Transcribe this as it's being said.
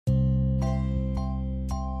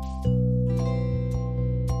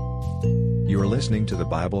listening to the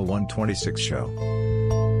Bible 126 show.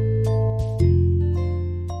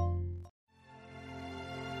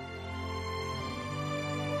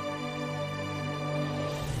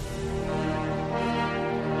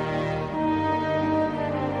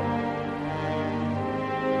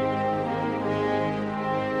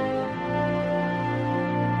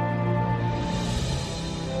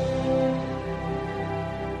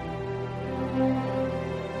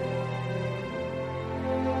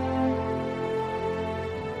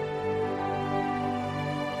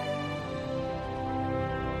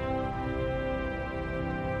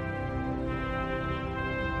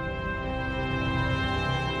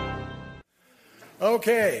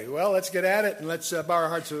 Okay, well, let's get at it and let's bow our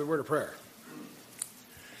hearts to the word of prayer.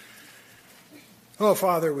 Oh,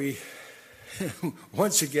 Father, we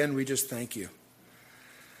once again, we just thank you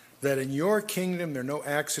that in your kingdom there are no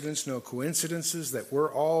accidents, no coincidences, that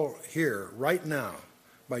we're all here right now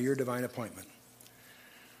by your divine appointment.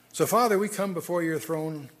 So, Father, we come before your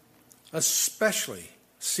throne especially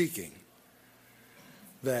seeking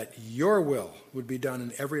that your will would be done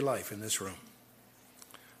in every life in this room,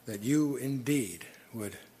 that you indeed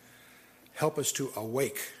would help us to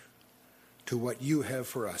awake to what you have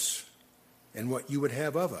for us and what you would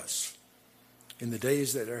have of us in the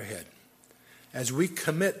days that are ahead. As we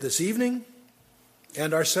commit this evening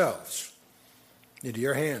and ourselves into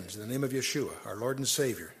your hands, in the name of Yeshua, our Lord and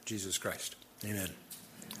Savior, Jesus Christ. Amen.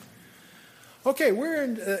 Okay, we're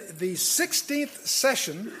in the 16th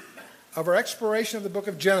session of our exploration of the book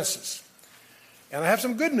of Genesis. And I have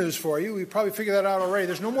some good news for you. We probably figured that out already.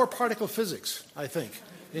 There's no more particle physics, I think,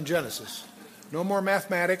 in Genesis. No more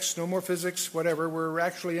mathematics, no more physics, whatever. We're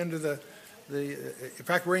actually into in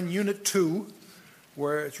fact, we're in Unit 2,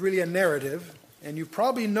 where it's really a narrative. And you've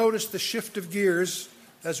probably noticed the shift of gears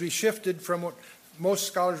as we shifted from what most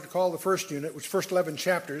scholars would call the first unit, which first 11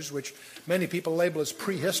 chapters, which many people label as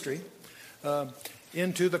prehistory,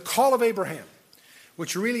 into the call of Abraham,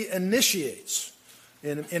 which really initiates,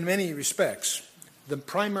 in many respects, the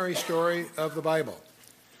primary story of the Bible,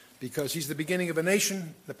 because he's the beginning of a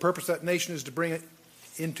nation. The purpose of that nation is to bring it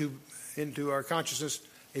into our consciousness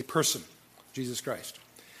a person, Jesus Christ.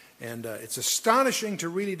 And it's astonishing to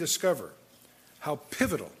really discover how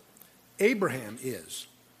pivotal Abraham is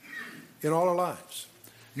in all our lives.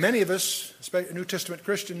 Many of us, especially New Testament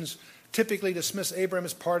Christians, typically dismiss Abraham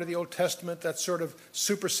as part of the Old Testament. That's sort of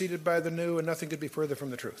superseded by the New, and nothing could be further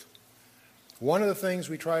from the truth. One of the things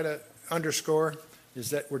we try to underscore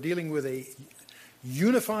is that we're dealing with a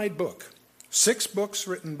unified book. 6 books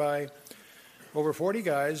written by over 40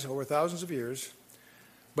 guys over thousands of years,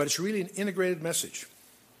 but it's really an integrated message.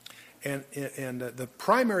 And the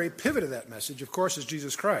primary pivot of that message, of course, is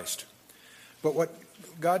Jesus Christ. But what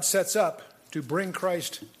God sets up to bring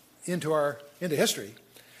Christ into history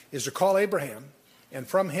is to call Abraham, and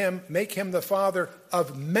from him make him the father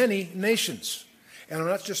of many nations. And I'm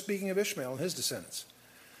not just speaking of Ishmael and his descendants.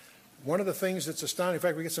 One of the things that's astounding, in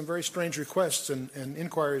fact, we get some very strange requests and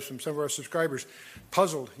inquiries from some of our subscribers,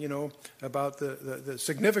 puzzled, about the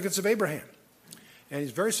significance of Abraham. And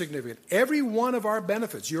he's very significant. Every one of our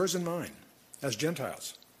benefits, yours and mine, as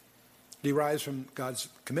Gentiles, derives from God's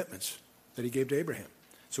commitments that he gave to Abraham.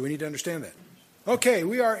 So we need to understand that. Okay,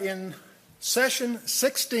 we are in session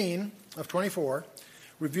 16 of 24,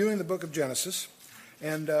 reviewing the book of Genesis.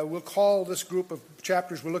 And we'll call this group of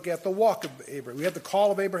chapters, we'll look at the walk of Abraham. We had the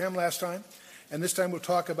call of Abraham last time, and this time we'll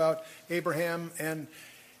talk about Abraham and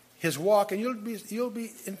his walk. And you'll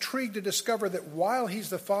be intrigued to discover that while he's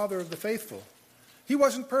the father of the faithful, he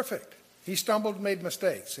wasn't perfect. He stumbled and made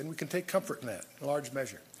mistakes, and we can take comfort in that in large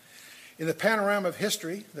measure. In the panorama of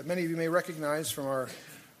history that many of you may recognize from our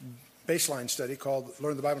baseline study called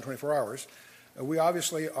Learn the Bible in 24 Hours, we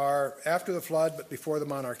obviously are after the flood but before the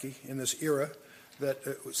monarchy in this era that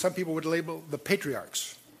some people would label the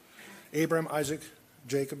patriarchs, Abraham, Isaac,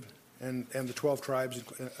 Jacob, and the 12 tribes,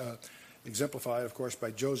 exemplified, of course,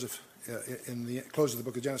 by Joseph in the close of the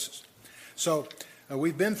book of Genesis. So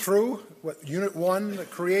we've been through Unit 1, the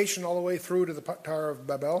creation, all the way through to the Tower of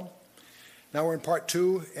Babel. Now we're in Part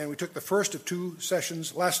 2, and we took the first of 2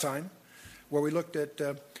 sessions last time, where we looked at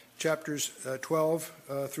chapters 12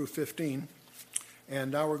 through 15. And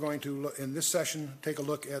now we're going to, in this session, take a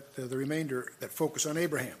look at the remainder that focus on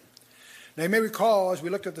Abraham. Now you may recall, as we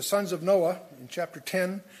looked at the sons of Noah, in chapter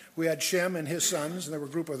 10, we had Shem and his sons, and there were a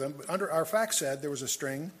group of them. But under our fact said, there was a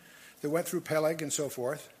string that went through Peleg and so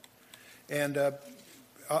forth, and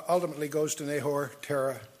ultimately goes to Nahor,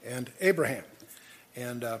 Terah, and Abraham.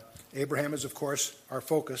 And Abraham is, of course, our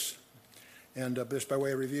focus, and just by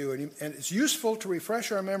way of review. And it's useful to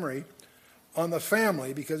refresh our memory on the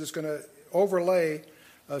family, because it's going to overlay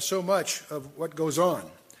so much of what goes on.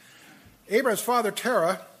 Abraham's father,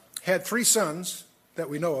 Terah, had 3 sons that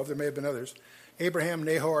we know of. There may have been others. Abraham,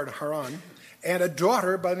 Nahor, and Haran, and a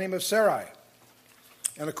daughter by the name of Sarai.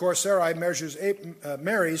 And, of course, Sarai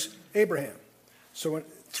marries Abraham. So on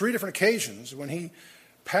 3 different occasions, when he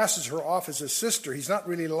passes her off as his sister, he's not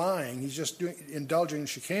really lying. He's just indulging in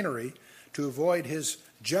chicanery to avoid his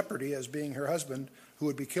jeopardy as being her husband, who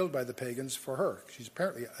would be killed by the pagans for her. She's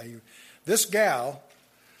apparently this gal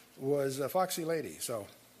was a foxy lady, so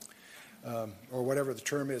or whatever the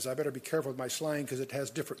term is. I better be careful with my slang because it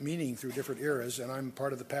has different meaning through different eras, and I'm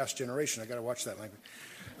part of the past generation. I got to watch that language.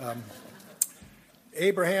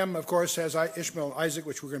 Abraham, of course, has Ishmael and Isaac,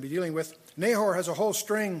 which we're going to be dealing with. Nahor has a whole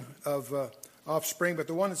string of offspring, but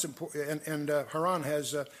the one that's important, and Haran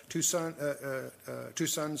has 2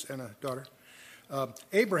 sons and a daughter.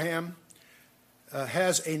 Abraham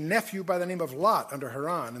has a nephew by the name of Lot under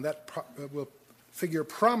Haran, and that will figure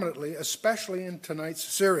prominently, especially in tonight's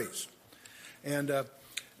series. And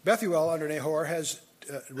Bethuel under Nahor has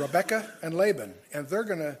Rebekah and Laban, and they're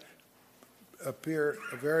going to appear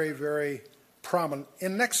very, very prominent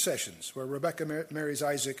in next sessions, where Rebekah marries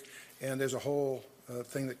Isaac, and there's a whole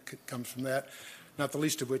thing that comes from that, not the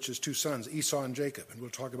least of which is 2 sons, Esau and Jacob, and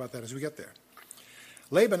we'll talk about that as we get there.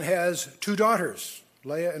 Laban has 2 daughters,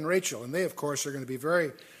 Leah and Rachel, and they, of course, are going to be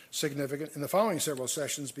very significant in the following several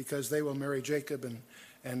sessions because they will marry Jacob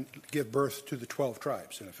and give birth to the 12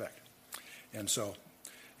 tribes, in effect. And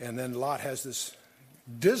then Lot has this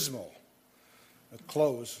dismal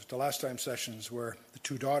close to last time sessions where the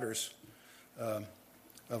 2 daughters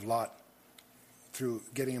of Lot, through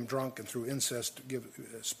getting him drunk and through incest,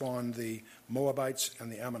 spawned the Moabites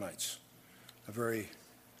and the Ammonites, a very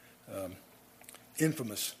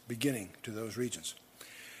infamous beginning to those regions.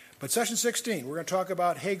 But session 16, we're going to talk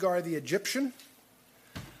about Hagar the Egyptian.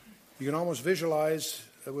 You can almost visualize,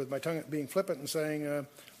 with my tongue being flippant and saying,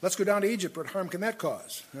 let's go down to Egypt. What harm can that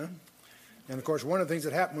cause? Huh? And, of course, one of the things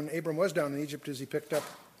that happened when Abram was down in Egypt is he picked up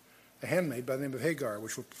a handmaid by the name of Hagar,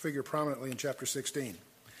 which will figure prominently in chapter 16.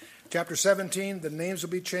 Chapter 17, the names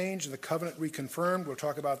will be changed and the covenant reconfirmed. We'll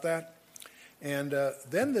talk about that. And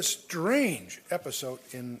then this strange episode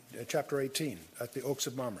in chapter 18 at the Oaks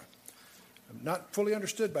of Mamre. Not fully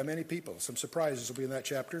understood by many people. Some surprises will be in that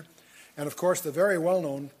chapter. And, of course, the very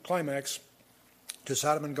well-known climax to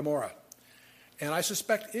Sodom and Gomorrah. And I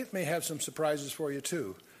suspect it may have some surprises for you,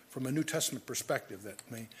 too, from a New Testament perspective that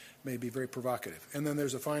may be very provocative. And then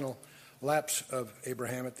there's a final lapse of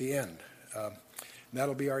Abraham at the end. And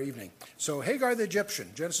that'll be our evening. So Hagar the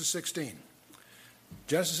Egyptian, Genesis 16.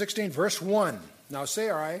 Genesis 16, verse 1. Now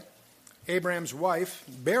Sarai, Abraham's wife,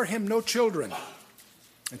 bare him no children.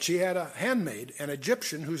 And she had a handmaid, an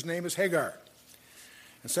Egyptian, whose name is Hagar.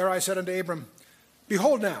 And Sarai said unto Abram,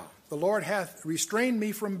 Behold now, the Lord hath restrained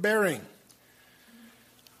me from bearing.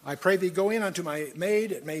 I pray thee, go in unto my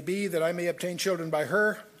maid. It may be that I may obtain children by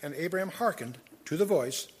her. And Abraham hearkened to the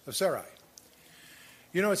voice of Sarai.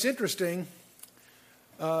 You know, it's interesting.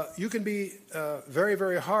 You can be very,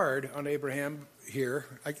 very hard on Abraham here.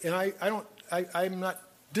 I'm not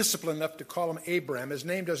disciplined enough to call him Abram. His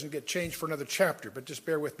name doesn't get changed for another chapter, but just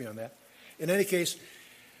bear with me on that. In any case,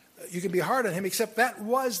 you can be hard on him, except that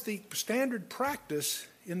was the standard practice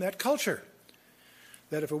in that culture.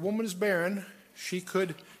 That if a woman is barren, she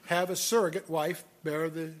could have a surrogate wife bear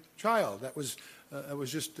the child. That was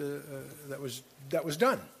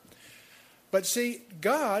done. But see,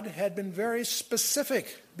 God had been very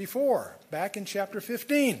specific before, back in chapter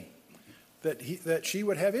 15, that she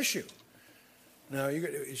would have issue. Now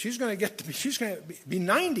she's going to be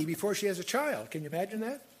 90 before she has a child. Can you imagine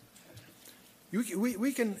that?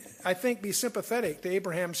 We can, I think, be sympathetic to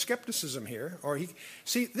Abraham's skepticism here.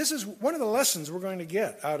 This is one of the lessons we're going to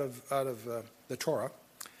get out of the Torah,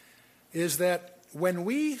 is that when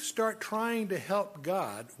we start trying to help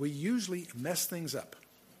God, we usually mess things up.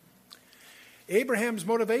 Abraham's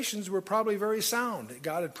motivations were probably very sound.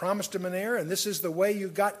 God had promised him an heir, and this is the way you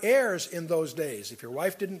got heirs in those days. If your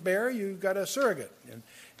wife didn't bear, you got a surrogate,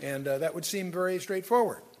 and that would seem very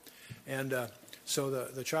straightforward. And so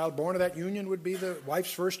the child born of that union would be the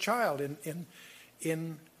wife's first child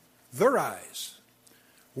in their eyes.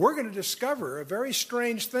 We're going to discover a very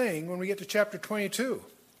strange thing when we get to chapter 22,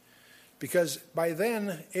 because by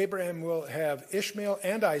then Abraham will have Ishmael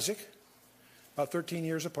and Isaac, about 13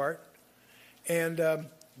 years apart. And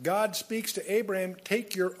God speaks to Abraham,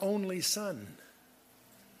 take your only son.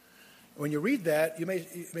 When you read that, you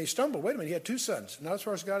may stumble. Wait a minute, he had 2 sons. Not as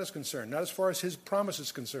far as God is concerned. Not as far as his promise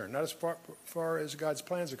is concerned. Not as far as God's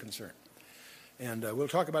plans are concerned. And we'll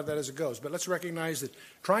talk about that as it goes. But let's recognize that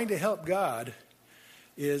trying to help God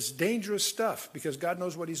is dangerous stuff because God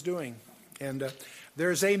knows what he's doing. And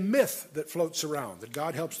there's a myth that floats around that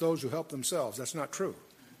God helps those who help themselves. That's not true.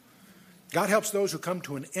 God helps those who come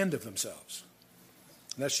to an end of themselves.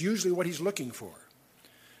 And that's usually what he's looking for.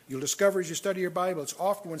 You'll discover as you study your Bible, it's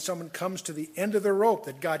often when someone comes to the end of the rope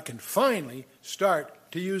that God can finally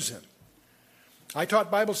start to use him. I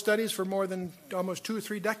taught Bible studies for more than almost 2 or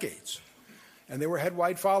 3 decades. And they had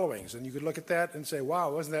wide followings. And you could look at that and say,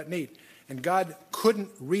 wow, wasn't that neat? And God couldn't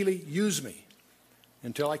really use me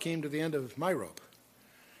until I came to the end of my rope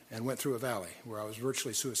and went through a valley where I was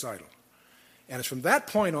virtually suicidal. And it's from that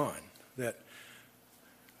point on that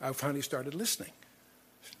I finally started listening,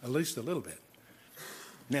 at least a little bit.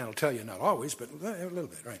 Now, I'll tell you, not always, but a little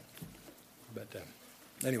bit, right? But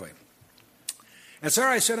anyway. And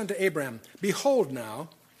Sarai said unto Abram, Behold now,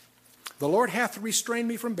 the Lord hath restrained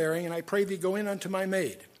me from bearing, and I pray thee go in unto my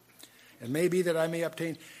maid. And may be that I may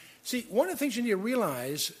obtain... See, one of the things you need to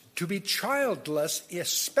realize, to be childless,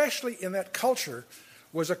 especially in that culture,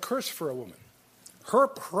 was a curse for a woman. Her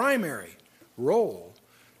primary role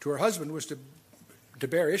to her husband was to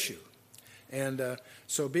bear issue. And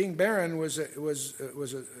so being barren was a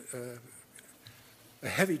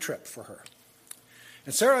heavy trip for her.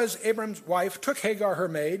 And Sarah, Abram's wife, took Hagar, her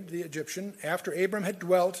maid, the Egyptian, after Abram had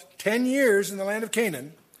dwelt 10 years in the land of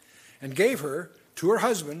Canaan, and gave her to her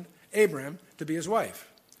husband, Abram, to be his wife.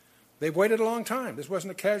 They've waited a long time. This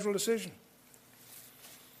wasn't a casual decision.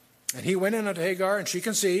 And he went in unto Hagar, and she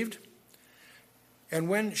conceived. And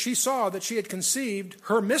when she saw that she had conceived,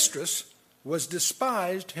 her mistress was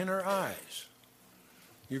despised in her eyes.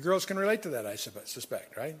 You girls can relate to that, I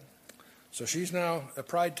suspect, right? So she's now,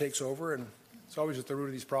 pride takes over, and it's always at the root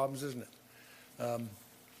of these problems, isn't it?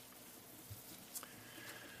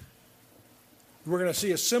 We're going to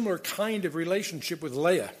see a similar kind of relationship with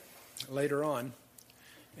Leah later on.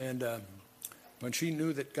 And when she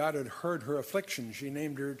knew that God had heard her affliction, she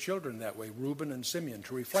named her children that way, Reuben and Simeon,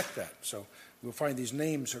 to reflect that. So we'll find these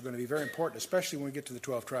names are going to be very important, especially when we get to the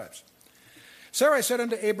 12 tribes. Sarai said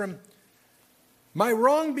unto Abram, My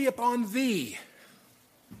wrong be upon thee.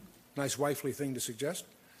 Nice wifely thing to suggest.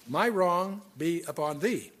 My wrong be upon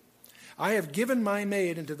thee. I have given my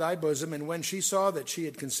maid into thy bosom, and when she saw that she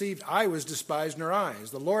had conceived, I was despised in her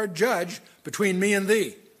eyes. The Lord judge between me and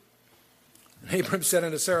thee. And Abram said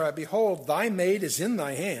unto Sarah, Behold, thy maid is in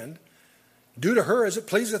thy hand. Do to her as it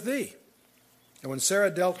pleaseth thee. And when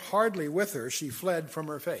Sarah dealt hardly with her, she fled from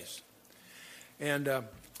her face. And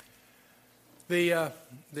the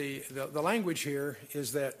language here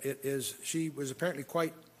is that she was apparently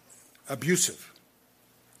quite abusive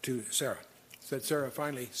to Sarah. So that Sarah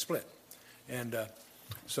finally split. And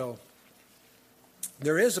so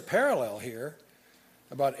there is a parallel here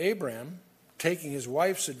about Abram taking his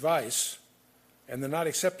wife's advice and then not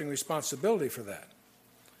accepting responsibility for that.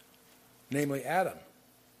 Namely, Adam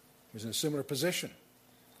was in a similar position.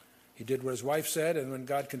 He did what his wife said, and when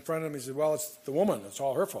God confronted him, he said, well, it's the woman. It's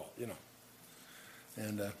all her fault, you know.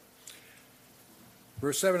 And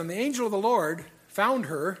verse 7, And the angel of the Lord found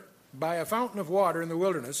her by a fountain of water in the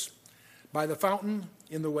wilderness, by the fountain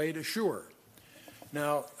in the way to Shur.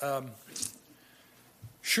 Now,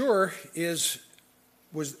 Shur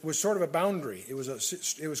was sort of a boundary. It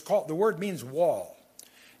was called, the word means wall,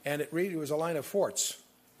 and it really was a line of forts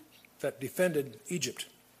that defended Egypt.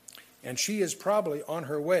 And she is probably on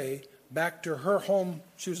her way back to her home.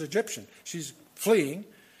 She was Egyptian. She's fleeing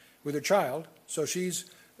with her child, so she's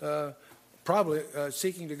probably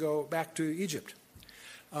seeking to go back to Egypt.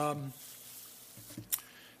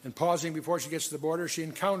 And pausing before she gets to the border, she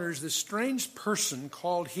encounters this strange person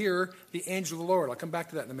called here the angel of the Lord. I'll come back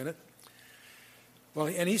to that in a minute. Well,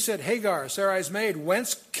 and he said, Hagar, Sarai's maid,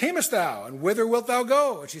 whence camest thou, and whither wilt thou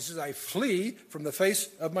go? And she says, I flee from the face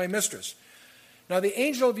of my mistress. Now, the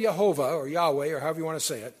angel of Jehovah, or Yahweh, or however you want to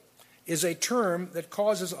say it, is a term that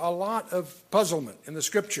causes a lot of puzzlement in the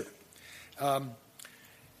Scripture.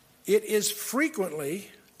 It is frequently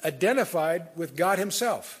identified with God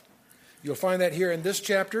himself. You'll find that here in this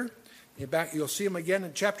chapter. You'll see him again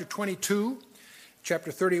in chapter 22,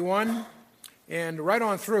 chapter 31, and right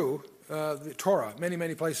on through the Torah, many,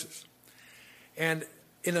 many places. And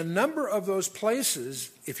in a number of those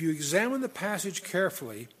places, if you examine the passage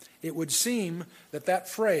carefully, it would seem that that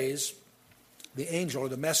phrase, the angel or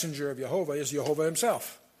the messenger of Jehovah, is Jehovah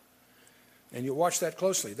himself. And you watch that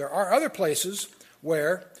closely. There are other places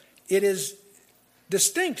where it is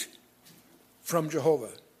distinct from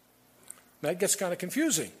Jehovah. That gets kind of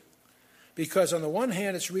confusing because on the one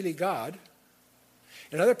hand it's really God.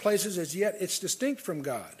 In other places it's distinct from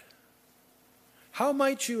God. How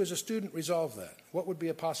might you as a student resolve that? What would be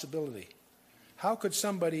a possibility? How could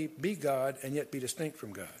somebody be God and yet be distinct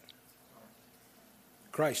from God?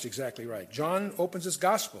 Christ, exactly right. John opens his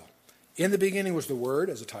gospel. In the beginning was the Word,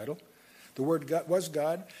 as a title. The Word was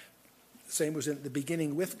God. The same was in the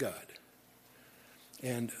beginning with God.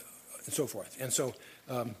 And so forth. And so,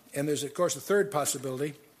 and there's, of course, the third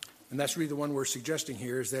possibility, and that's really the one we're suggesting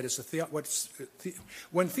here, is that it's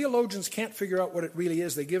when theologians can't figure out what it really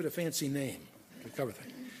is, they give it a fancy name to cover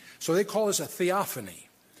things. So they call this a theophany.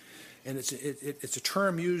 And it's a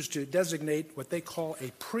term used to designate what they call a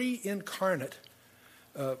pre-incarnate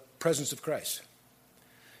presence of Christ.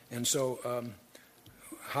 And so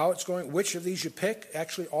how it's going, which of these you pick,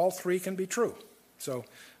 actually all three can be true. So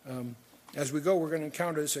as we go, we're going to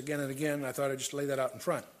encounter this again and again. I thought I'd just lay that out in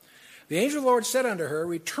front. The angel of the Lord said unto her,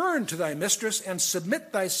 return to thy mistress and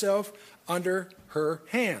submit thyself under her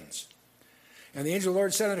hands. And the angel of the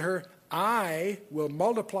Lord said unto her, I will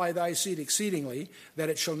multiply thy seed exceedingly, that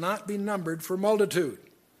it shall not be numbered for multitude.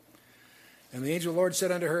 And the angel of the Lord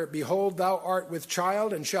said unto her, behold, thou art with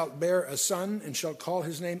child, and shalt bear a son, and shalt call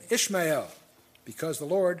his name Ishmael, because the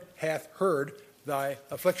Lord hath heard thy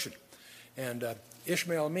affliction. And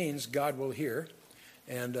Ishmael means God will hear.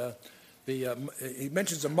 And he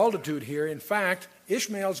mentions a multitude here. In fact,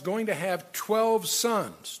 Ishmael's going to have 12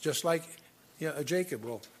 sons, just like Jacob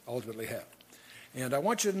will ultimately have. And I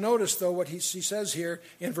want you to notice, though, what he says here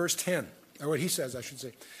in verse 10, or what he says, I should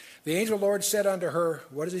say. The angel of the Lord said unto her,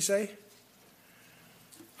 what does he say?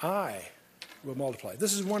 I will multiply.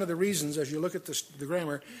 This is one of the reasons, as you look at the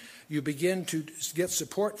grammar, you begin to get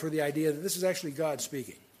support for the idea that this is actually God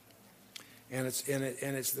speaking. And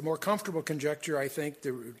it's the more comfortable conjecture, I think,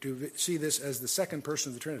 to see this as the second person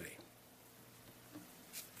of the Trinity.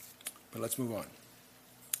 But let's move on.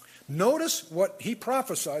 Notice what he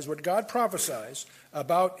prophesies, what God prophesies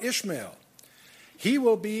about Ishmael. He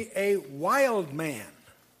will be a wild man.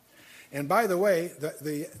 And by the way,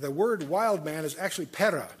 the word wild man is actually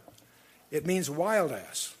pera. It means wild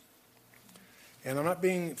ass. And I'm not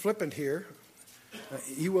being flippant here.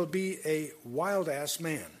 He will be a wild ass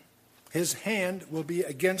man. His hand will be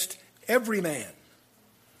against every man.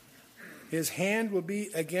 His hand will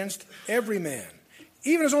be against every man.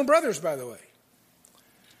 Even his own brothers, by the way.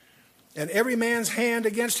 And every man's hand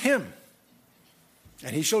against him.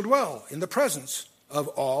 And he shall dwell in the presence of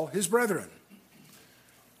all his brethren.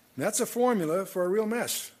 And that's a formula for a real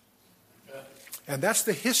mess. And that's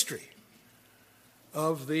the history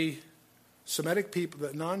of the Semitic people,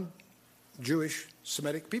 the non-Jewish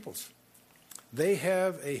Semitic peoples. They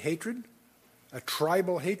have a hatred, a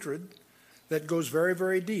tribal hatred that goes very,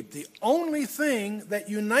 very deep. The only thing that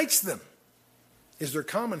unites them is their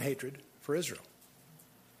common hatred for Israel.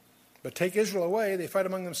 But take Israel away, they fight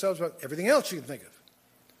among themselves about everything else you can think of.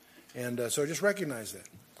 And so just recognize that.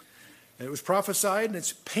 And it was prophesied, and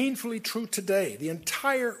it's painfully true today. The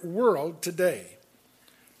entire world today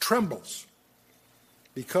trembles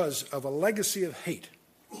because of a legacy of hate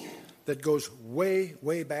that goes way,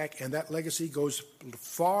 way back, and that legacy goes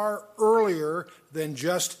far earlier than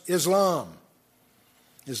just Islam.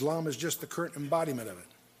 Islam is just the current embodiment of it.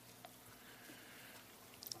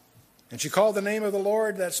 And she called the name of the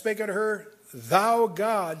Lord that spake unto her, Thou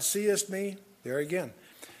God seest me. There again.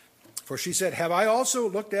 For she said, Have I also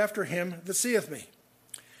looked after him that seeth me?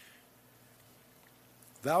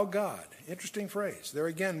 Thou God. Interesting phrase. There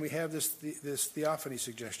again we have this theophany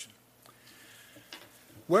suggestion.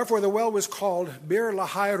 Wherefore the well was called Bir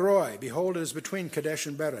Lahai Roi. Behold, it is between Kadesh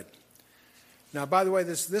and Bered. Now, by the way,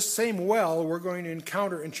 this same well we're going to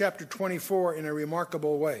encounter in chapter 24 in a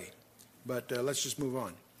remarkable way. But let's just move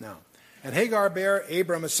on now. And Hagar bare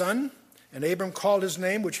Abram a son, and Abram called his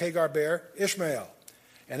name, which Hagar bare, Ishmael.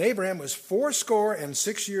 And Abraham was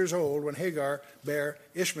 86 years old when Hagar bare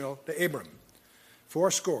Ishmael to Abram.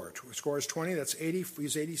 80. Score is 20, that's 80.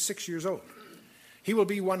 He's 86 years old. He will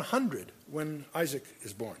be 100 when Isaac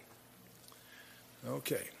is born.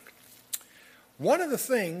 Okay. One of the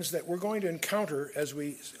things that we're going to encounter as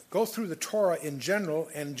we go through the Torah in general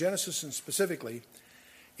and Genesis and specifically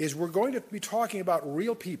is we're going to be talking about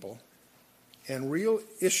real people and real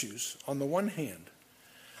issues on the one hand,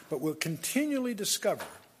 but we'll continually discover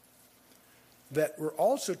that we're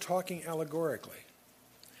also talking allegorically.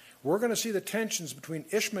 We're going to see the tensions between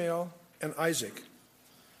Ishmael and Isaac,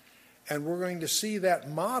 and we're going to see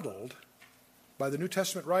that modeled by the New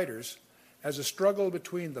Testament writers as a struggle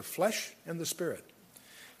between the flesh and the spirit.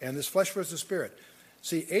 And this flesh versus the spirit.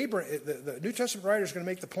 See, the New Testament writers are going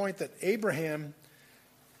to make the point that Abraham,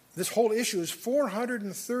 this whole issue is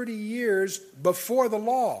 430 years before the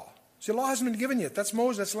law. See, the law hasn't been given yet. That's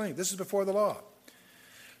Moses, that's Lane. This is before the law.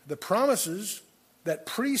 The promises that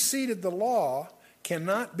preceded the law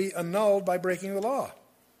cannot be annulled by breaking the law,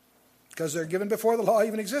 because they're given before the law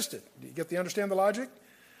even existed. Do you understand the logic?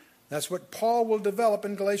 That's what Paul will develop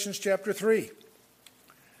in Galatians chapter 3.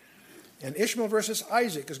 And Ishmael versus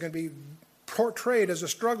Isaac is going to be portrayed as a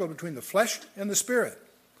struggle between the flesh and the spirit.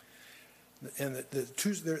 And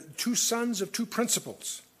they're two sons of two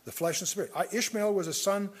principles, the flesh and spirit. Ishmael was a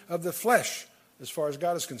son of the flesh as far as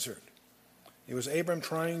God is concerned. It was Abram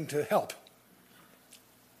trying to help.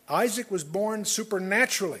 Isaac was born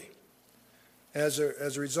supernaturally as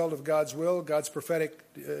a result of God's will, God's prophetic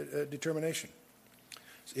determination.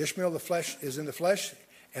 So Ishmael, the flesh, is in the flesh,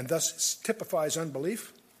 and thus typifies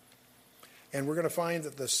unbelief. And we're going to find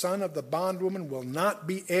that the son of the bondwoman will not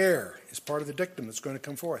be heir, is part of the dictum that's going to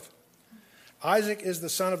come forth. Isaac is the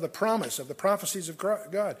son of the promise, of the prophecies of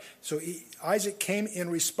God. So Isaac came in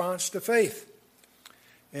response to faith.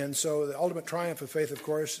 And so the ultimate triumph of faith, of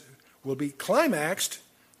course, will be climaxed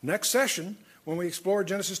next session when we explore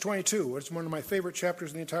Genesis 22. It's one of my favorite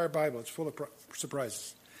chapters in the entire Bible. It's full of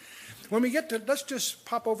surprises. When we get to, let's just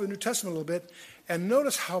pop over the New Testament a little bit and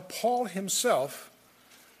notice how Paul himself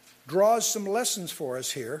draws some lessons for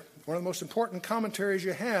us here. One of the most important commentaries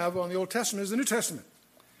you have on the Old Testament is the New Testament.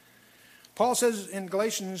 Paul says in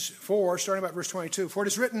Galatians 4, starting about verse 22, "For it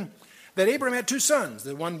is written that Abraham had two sons,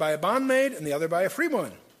 the one by a bondmaid and the other by a free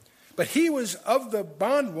woman. But he was of the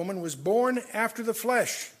bondwoman was born after the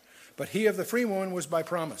flesh, but he of the free woman was by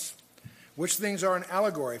promise. Which things are an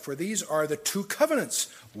allegory? For these are the two covenants,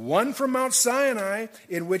 one from Mount Sinai,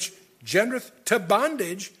 in which gendereth to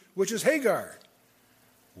bondage, which is Hagar."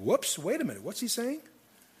 Whoops, wait a minute, what's he saying?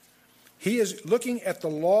 He is looking at the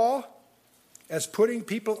law as putting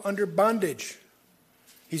people under bondage.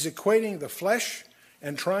 He's equating the flesh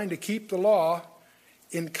and trying to keep the law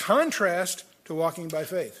in contrast to walking by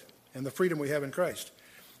faith and the freedom we have in Christ.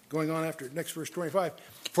 Going on after next verse 25.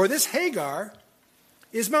 "For this Hagar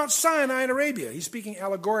is Mount Sinai in Arabia." He's speaking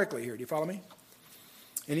allegorically here. Do you follow me?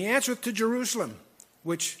 "And he answereth to Jerusalem,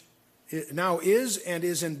 which now is and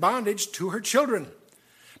is in bondage to her children.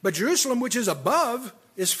 But Jerusalem, which is above,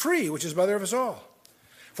 is free, which is mother of us all.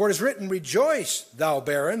 For it is written, Rejoice, thou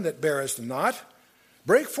barren that bearest not.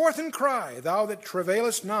 Break forth and cry, thou that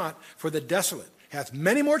travailest not, for the desolate hath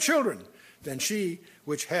many more children than she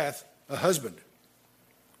which hath a husband."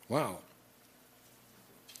 Wow.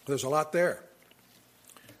 There's a lot there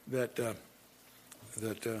that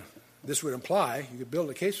this would imply. You could build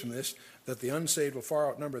a case from this that the unsaved will far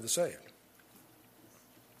outnumber the saved.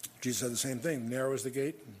 Jesus said the same thing. Narrow is the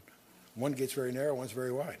gate. And one gate's very narrow, one's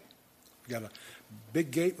very wide. You got a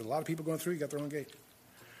big gate with a lot of people going through, you got the wrong gate.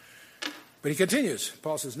 But he continues.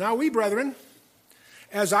 Paul says, "Now we, brethren,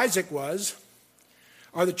 as Isaac was,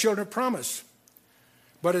 are the children of promise.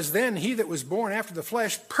 But as then he that was born after the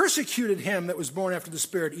flesh persecuted him that was born after the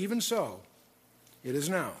Spirit, even so it is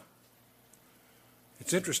now."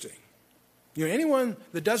 It's interesting. You know, anyone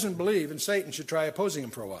that doesn't believe in Satan should try opposing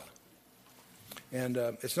him for a while. And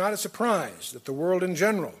it's not a surprise that the world in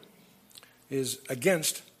general is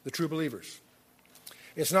against the true believers.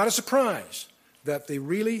 It's not a surprise that the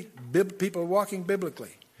really people walking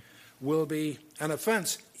biblically will be an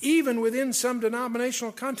offense, even within some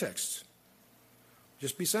denominational contexts.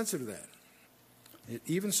 Just be sensitive to that.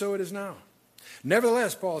 Even so it is now.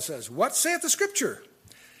 "Nevertheless," Paul says, "what saith the Scripture?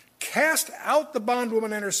 Cast out the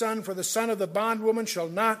bondwoman and her son, for the son of the bondwoman shall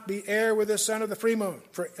not be heir with the son of the free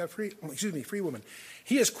woman."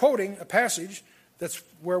 He is quoting a passage that's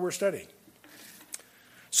where we're studying.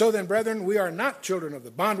 "So then, brethren, we are not children of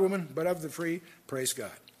the bondwoman, but of the free. Praise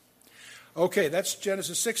God." Okay, that's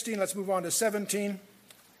Genesis 16. Let's move on to 17.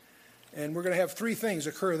 And we're going to have three things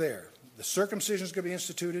occur there. The circumcision is going to be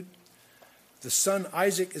instituted. The son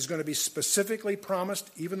Isaac is going to be specifically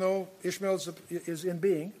promised, even though Ishmael is in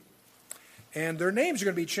being. And their names are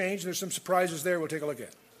going to be changed. There's some surprises there we'll take a look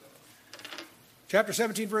at. Chapter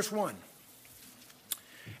 17, verse 1.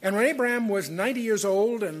 "And when Abraham was 90 years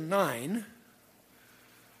old and 9,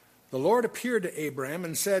 the Lord appeared to Abraham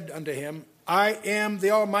and said unto him, I am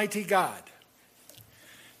the Almighty God."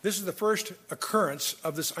 This is the first occurrence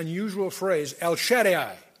of this unusual phrase, El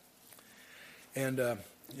Shaddai. And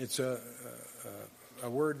it's a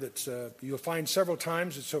word that you'll find several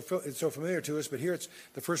times. It's so familiar to us, but here it's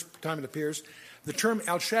the first time it appears. The term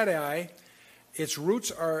El Shaddai, its roots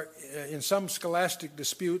are in some scholastic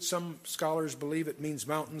dispute. Some scholars believe it means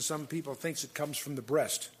mountain. Some people think it comes from the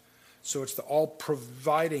breast. So it's the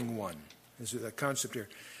all-providing one, is the concept here.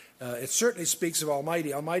 It certainly speaks of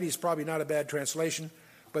Almighty. Almighty is probably not a bad translation,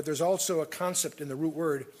 but there's also a concept in the root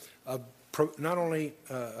word of not only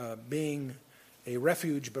being a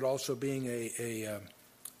refuge, but also being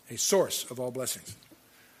a source of all blessings.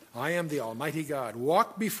 I am the Almighty God.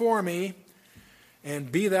 Walk before me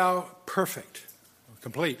and be thou perfect,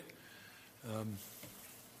 complete.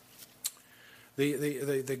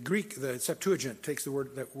 The Greek, the Septuagint, takes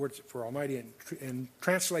that word for Almighty and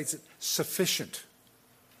translates it sufficient.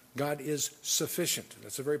 God is sufficient.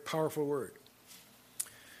 That's a very powerful word.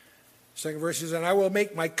 Second verse says, and I will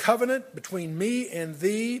make my covenant between me and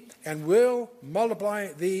thee, and will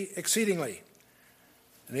multiply thee exceedingly.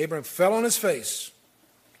 And Abram fell on his face,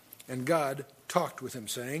 and God talked with him,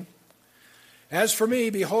 saying, as for me,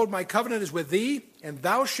 behold, my covenant is with thee, and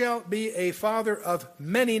thou shalt be a father of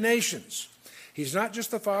many nations. He's not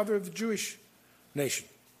just the father of the Jewish nation.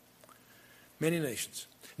 Many nations.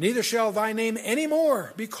 Neither shall thy name any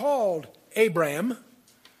more be called Abram,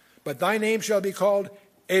 but thy name shall be called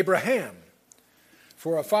Abraham.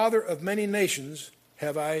 For a father of many nations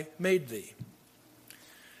have I made thee.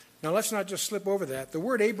 Now let's not just slip over that. The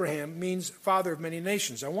word Abraham means father of many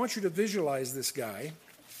nations. I want you to visualize this guy.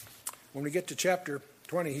 When we get to chapter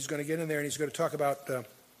 20, he's going to get in there and he's going to talk about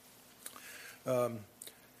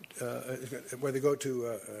where they go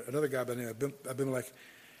to another guy by the name of Abimelech.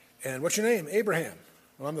 And what's your name? Abraham.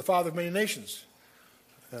 Well, I'm the father of many nations.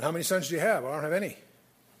 And how many sons do you have? Well, I don't have any.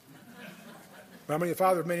 But I'm the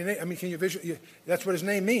father of many nations. I mean, can you visualize? That's what his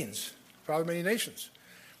name means, father of many nations.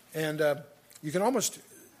 And you can almost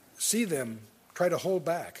see them try to hold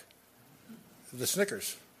back the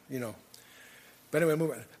snickers, you know. But anyway,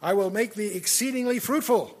 move on. I will make thee exceedingly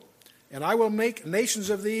fruitful, and I will make nations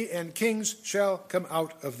of thee, and kings shall come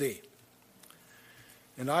out of thee.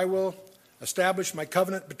 And I will establish my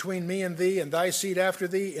covenant between me and thee, and thy seed after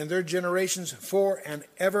thee, in their generations, for an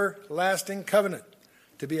everlasting covenant,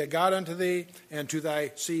 to be a God unto thee, and to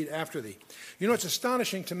thy seed after thee. You know, it's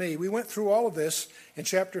astonishing to me. We went through all of this in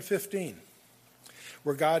chapter 15,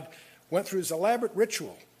 where God went through this elaborate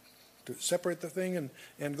ritual to separate the thing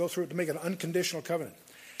and go through it to make an unconditional covenant.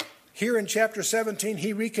 Here in chapter 17,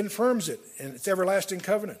 he reconfirms it, and it's everlasting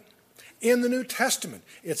covenant. In the New Testament,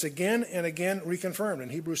 it's again and again reconfirmed in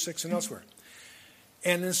Hebrews 6 and elsewhere.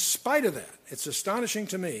 And in spite of that, it's astonishing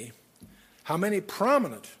to me how many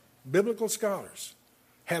prominent biblical scholars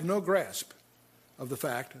have no grasp of the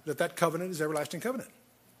fact that that covenant is everlasting covenant.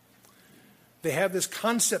 They have this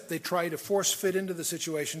concept they try to force fit into the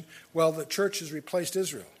situation. Well, the church has replaced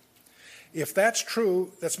Israel. If that's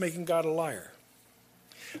true, that's making God a liar.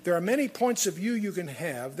 There are many points of view you can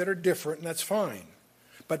have that are different, and that's fine.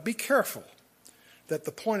 But be careful that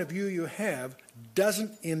the point of view you have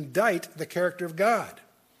doesn't indict the character of God.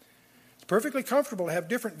 It's perfectly comfortable to have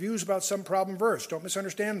different views about some problem verse. Don't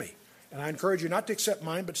misunderstand me. And I encourage you not to accept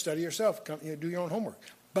mine, but study yourself. Do your own homework.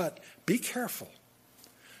 But be careful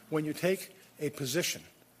when you take a position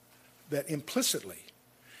that implicitly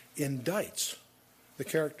indicts the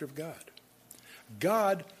character of God.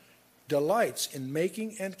 God delights in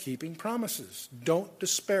making and keeping promises. Don't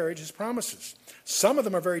disparage his promises. Some of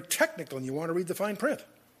them are very technical and you want to read the fine print.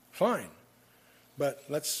 Fine. But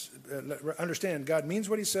let's understand God means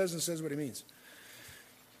what he says and says what he means.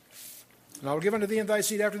 And I will give unto thee and thy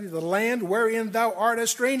seed after thee the land wherein thou art a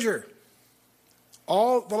stranger.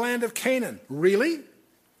 All the land of Canaan. Really?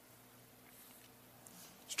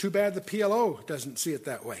 It's too bad the PLO doesn't see it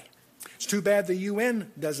that way. It's too bad the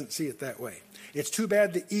UN doesn't see it that way. It's too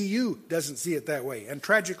bad the EU doesn't see it that way. And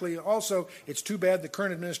tragically also, it's too bad the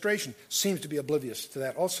current administration seems to be oblivious to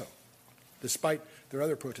that also, despite their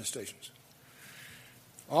other protestations.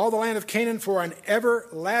 All the land of Canaan for an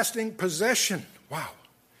everlasting possession. Wow.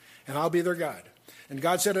 And I'll be their God. And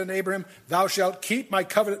God said unto Abraham, thou shalt keep my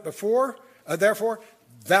covenant therefore,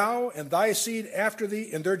 thou and thy seed after thee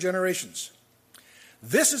in their generations.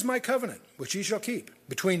 This is my covenant, which ye shall keep,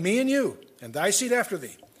 between me and you, and thy seed after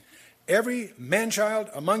thee. Every man-child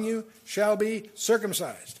among you shall be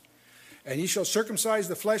circumcised. And ye shall circumcise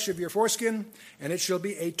the flesh of your foreskin, and it shall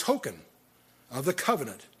be a token of the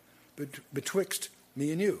covenant betwixt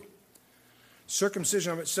me and you.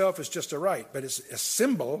 Circumcision of itself is just a rite, but it's a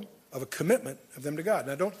symbol of a commitment of them to God.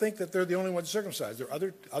 Now, don't think that they're the only ones circumcised. There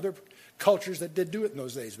are other cultures that did do it in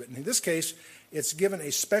those days. But in this case, it's given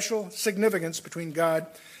a special significance between God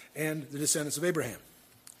and the descendants of Abraham.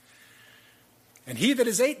 And he that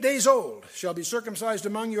is 8 days old shall be circumcised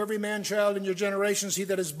among you, every man-child in your generations, he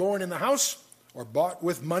that is born in the house or bought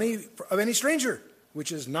with money of any stranger,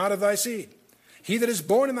 which is not of thy seed. He that is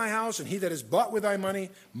born in thy house and he that is bought with thy money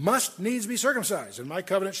must needs be circumcised. And my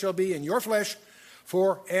covenant shall be in your flesh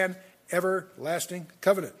for an everlasting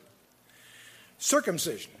covenant.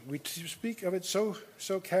 Circumcision. We speak of it so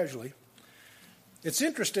casually. It's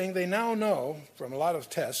interesting, they now know from a lot of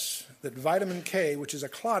tests that vitamin K, which is a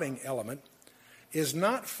clotting element, is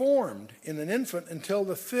not formed in an infant until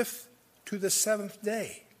the 5th to the 7th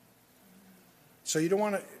day. So you don't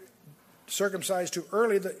want to circumcise too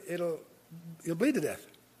early, you'll bleed to death,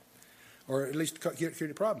 or at least cure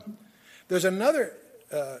the problem. There's another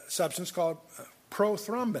substance called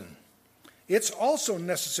prothrombin. It's also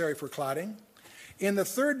necessary for clotting. In the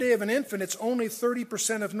 3rd day of an infant, it's only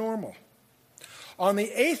 30% of normal. On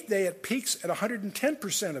the 8th day, it peaks at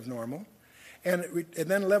 110% of normal, and it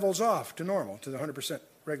then levels off to normal, to the 100%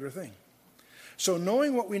 regular thing. So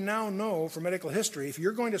knowing what we now know from medical history, if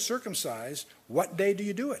you're going to circumcise, what day do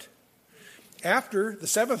you do it? After the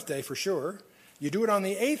 7th day, for sure. You do it on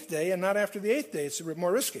the 8th day and not after the 8th day. It's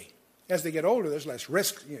more risky. As they get older, there's less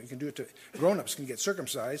risk. You can do it to grown-ups can get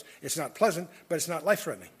circumcised. It's not pleasant, but it's not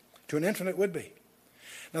life-threatening. To an infant, it would be.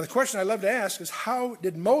 Now, the question I love to ask is, how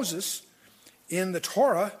did Moses in the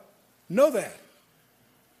Torah know that?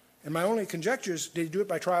 And my only conjecture is, did he do it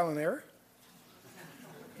by trial and error?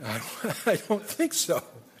 I don't think so.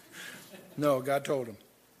 No, God told him.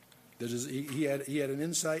 He had an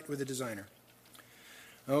insight with the designer.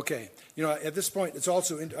 Okay. You know, at this point, it's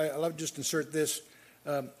also, I love to just insert this.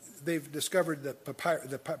 They've discovered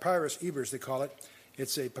the papyrus Ebers, they call it.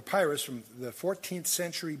 It's a papyrus from the 14th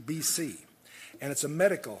century BC. And it's a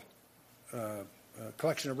medical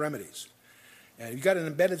collection of remedies. And you've got an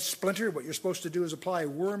embedded splinter. What you're supposed to do is apply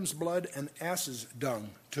worm's blood and ass's dung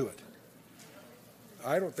to it.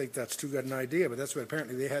 I don't think that's too good an idea, but that's what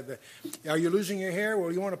apparently they had. Are you losing your hair?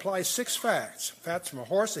 Well, you want to apply 6 fats. Fats from a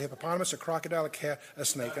horse, a hippopotamus, a crocodile, a cat, a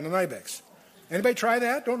snake, and an ibex. Anybody try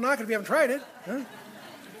that? Don't knock it if you haven't tried it. Huh?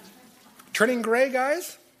 Turning gray,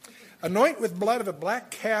 guys? Anoint with blood of a black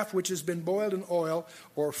calf which has been boiled in oil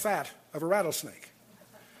or fat of a rattlesnake.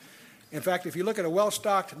 In fact, if you look at a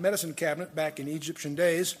well-stocked medicine cabinet back in Egyptian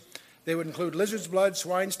days, they would include lizard's blood,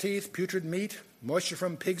 swine's teeth, putrid meat, moisture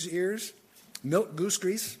from pig's ears, milk, goose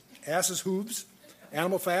grease, ass's hooves,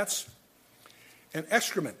 animal fats, and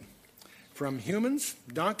excrement from humans,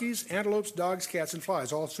 donkeys, antelopes, dogs, cats, and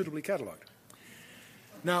flies, all suitably cataloged.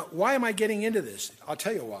 Now, why am I getting into this? I'll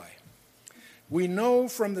tell you why. We know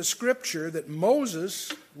from the scripture that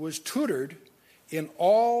Moses was tutored in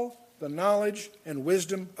all the knowledge and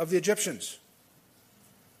wisdom of the Egyptians.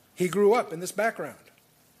 He grew up in this background.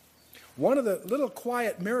 One of the little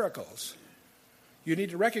quiet miracles you need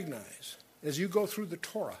to recognize as you go through the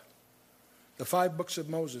Torah, the 5 books of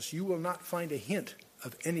Moses, you will not find a hint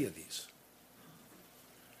of any of these.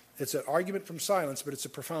 It's an argument from silence, but it's a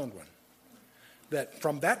profound one. That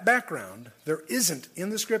from that background, there isn't in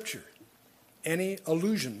the scripture any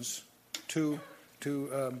allusions to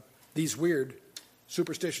these weird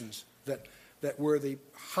superstitions that were the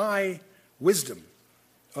high wisdom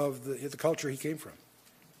of the culture he came from.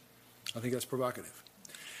 I think that's provocative.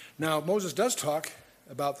 Now, Moses does talk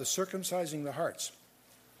about the circumcising the hearts.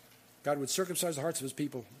 God would circumcise the hearts of his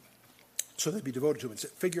people so they'd be devoted to him. It's a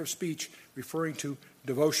figure of speech referring to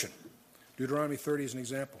devotion. Deuteronomy 30 is an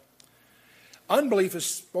example. Unbelief is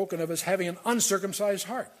spoken of as having an uncircumcised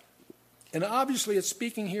heart. And obviously it's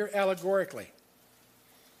speaking here allegorically.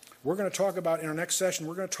 We're going to talk about, in our next session,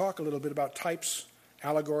 we're going to talk a little bit about types,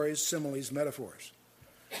 allegories, similes, metaphors.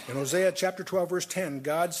 In Hosea chapter 12, verse 10,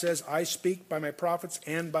 God says, I speak by my prophets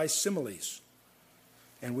and by similes.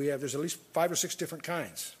 And there's at least 5 or 6 different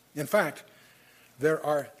kinds. In fact, there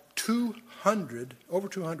are over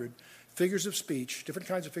 200 figures of speech, different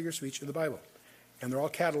kinds of figures of speech in the Bible. And they're all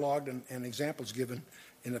cataloged and examples given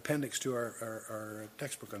in appendix to our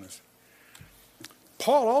textbook on this.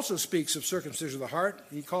 Paul also speaks of circumcision of the heart.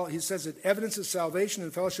 He says it evidences salvation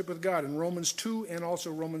and fellowship with God in Romans 2 and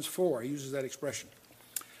also Romans 4. He uses that expression.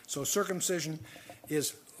 So circumcision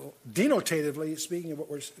is denotatively speaking of what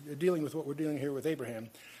we're dealing with, what we're dealing here with Abraham,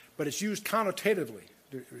 but it's used connotatively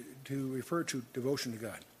to refer to devotion to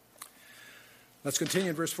God. Let's continue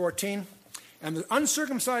in verse 14. And the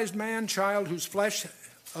uncircumcised man, child, whose flesh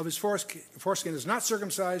of his foreskin is not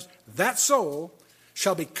circumcised, that soul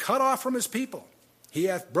shall be cut off from his people. He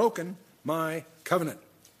hath broken my covenant.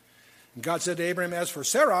 And God said to Abraham, as for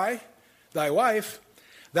Sarai, thy wife,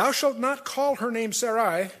 thou shalt not call her name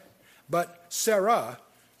Sarai, but Sarah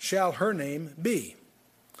shall her name be.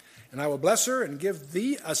 And I will bless her and give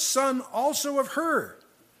thee a son also of her.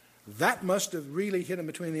 That must have really hit him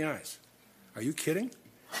between the eyes. Are you kidding?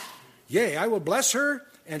 Yea, I will bless her,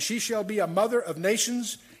 and she shall be a mother of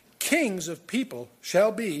nations. Kings of people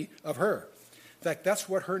shall be of her. In fact, that's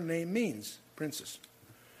what her name means, princess.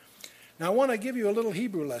 Now, I want to give you a little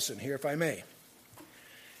Hebrew lesson here, if I may.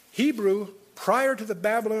 Hebrew, prior to the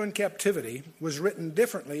Babylonian captivity, was written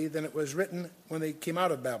differently than it was written when they came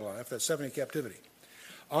out of Babylon after that 70 captivity.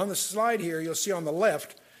 On the slide here, you'll see on the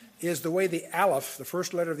left is the way the aleph, the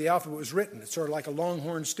first letter of the alphabet, was written. It's sort of like a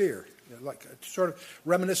longhorn steer, like sort of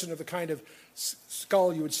reminiscent of the kind of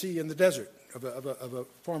skull you would see in the desert of a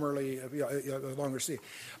formerly a longer steer.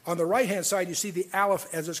 On the right-hand side, you see the aleph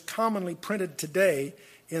as is commonly printed today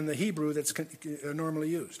in the Hebrew that's normally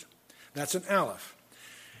used. That's an aleph.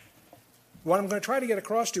 What I'm going to try to get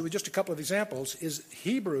across to you with just a couple of examples is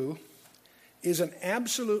Hebrew is an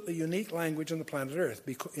absolutely unique language on the planet Earth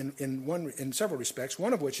in several respects,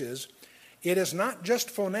 one of which is it is not just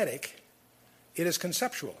phonetic, it is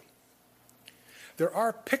conceptual. There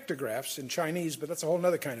are pictographs in Chinese, but that's a whole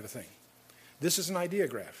other kind of a thing. This is an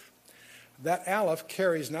ideograph. That aleph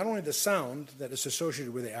carries not only the sound that is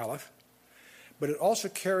associated with the aleph, but it also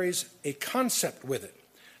carries a concept with it.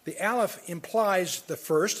 The aleph implies the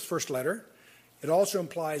first letter. It also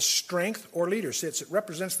implies strength or leader. Since it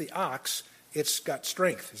represents the ox, it's got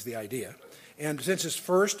strength is the idea. And since it's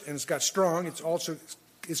first and it's got strong, it's also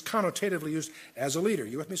is connotatively used as a leader.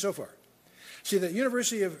 You with me so far? See, the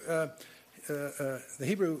University of the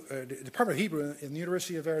Department of Hebrew in the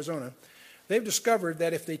University of Arizona, they've discovered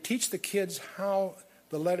that if they teach the kids how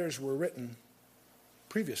the letters were written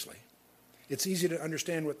previously, it's easy to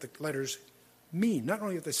understand what the letters mean. Not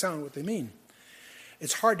only what they sound, what they mean.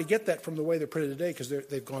 It's hard to get that from the way they're printed today because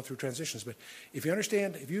they've gone through transitions. But if you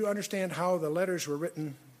understand how the letters were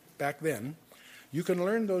written back then, you can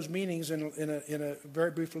learn those meanings in a very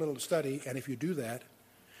brief little study. And if you do that,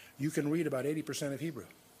 you can read about 80% of Hebrew.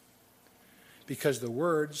 Because the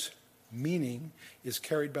words' meaning is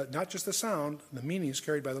carried by, not just the sound, the meaning is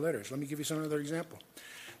carried by the letters. Let me give you another example.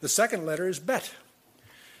 The second letter is bet.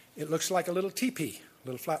 It looks like a little teepee, a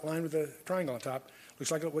little flat line with a triangle on top.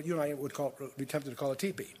 Looks like what you and I would be tempted to call a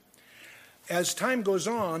teepee. As time goes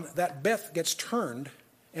on, that beth gets turned,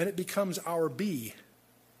 and it becomes our B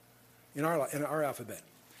in our alphabet.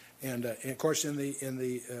 And of course, in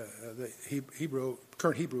the Hebrew,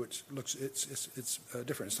 current Hebrew, it's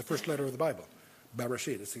different. It's the first letter of the Bible,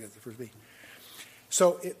 Bereshit. It's the first B.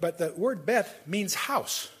 So, but the word bet means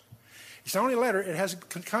house. It's not only a letter; it has a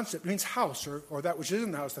concept. It means house, or that which is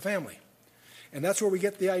in the house, the family. And that's where we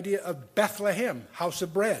get the idea of Bethlehem, house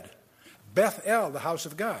of bread. Bethel, the house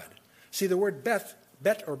of God. See, the word bet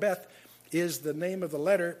is the name of the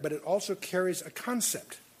letter, but it also carries a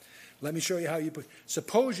concept. Let me show you how you put.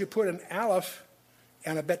 Suppose you put an aleph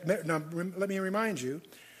and a bet. Now, let me remind you,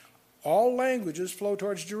 all languages flow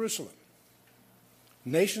towards Jerusalem.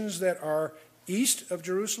 Nations that are east of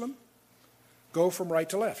Jerusalem go from right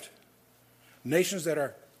to left. Nations that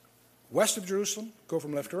are west of Jerusalem go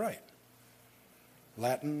from left to right.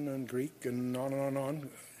 Latin and Greek and on and on and on,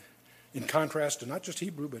 in contrast to not just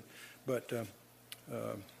Hebrew, but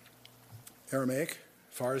Aramaic,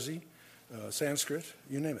 Farsi, Sanskrit,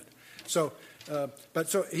 you name it. So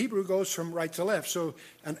Hebrew goes from right to left. So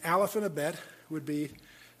an aleph and a bet would be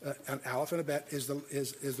an aleph and a bet is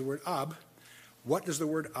the word ab. What does the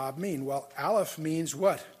word ab mean? Well, aleph means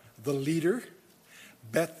what? The leader.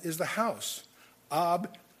 Bet is the house.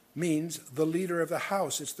 Ab means the leader of the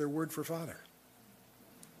house. It's their word for father.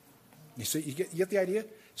 You see, you get the idea?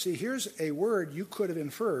 See, here's a word you could have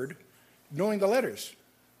inferred knowing the letters,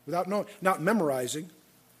 without knowing, not memorizing,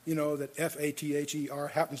 that F-A-T-H-E-R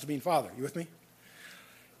happens to mean father. You with me?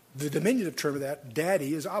 The diminutive term of that,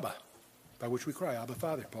 daddy, is Abba, by which we cry, Abba,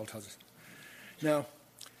 Father, Paul tells us. Now,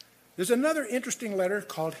 there's another interesting letter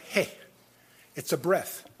called He. It's a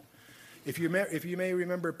breath. If you may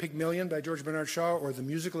remember Pygmalion by George Bernard Shaw, or the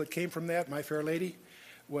musical that came from that, My Fair Lady,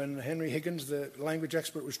 when Henry Higgins, the language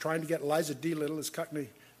expert, was trying to get Eliza Doolittle,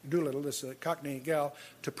 this Cockney gal,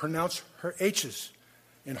 to pronounce her H's.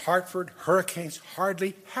 In Hartford, hurricanes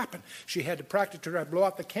hardly happen. She had to practice to blow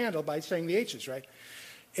out the candle by saying the H's, right?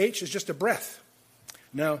 H is just a breath.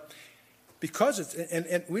 Now, because it's,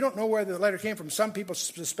 and we don't know where the letter came from. Some people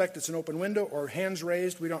suspect it's an open window or hands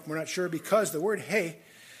raised. We're not sure, because the word He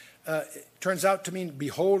turns out to mean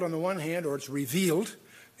behold on the one hand, or it's revealed.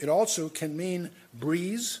 It also can mean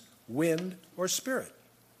breeze, wind, or spirit.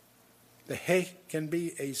 The He can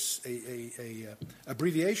be a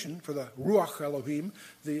abbreviation for the Ruach Elohim,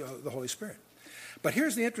 the Holy Spirit. But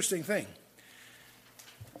here's the interesting thing.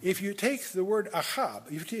 If you take the word Ahab,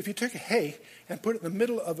 if you take a He and put it in the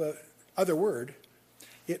middle of a other word,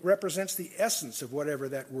 it represents the essence of whatever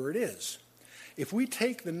that word is. If we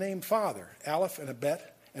take the name Father, Aleph and a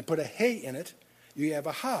Bet, and put a He in it, you have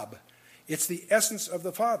Ahab. It's the essence of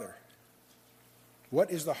the Father.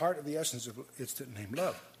 What is the heart of the essence of? It's the name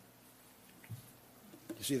love.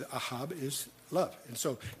 You see, the Ahab is love. And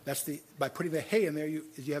so that's by putting the He in there, you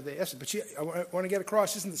have the essence. But I want to get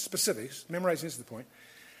across, isn't the specifics, memorizing is the point.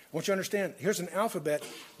 I want you to understand, here's an alphabet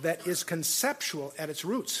that is conceptual at its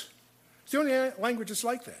roots. It's the only language that's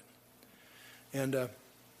like that. And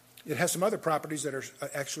it has some other properties that are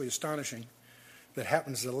actually astonishing that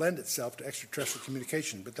happens to lend itself to extraterrestrial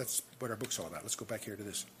communication, but that's what our book's all about. Let's go back here to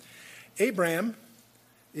this. Abraham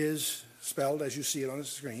is spelled as you see it on the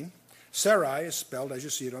screen. Sarai is spelled as you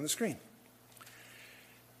see it on the screen.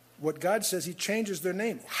 What God says, he changes their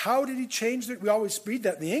name. How did he change it? We always read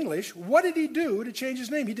that in the English. What did he do to change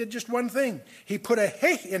his name? He did just one thing. He put a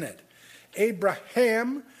hey in it.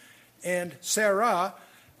 Abraham and Sarah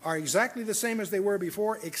are exactly the same as they were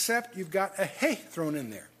before, except you've got a hey thrown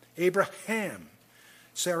in there. Abraham,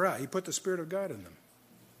 Sarah. He put the Spirit of God in them.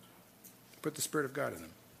 Put the Spirit of God in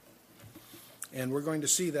them. And we're going to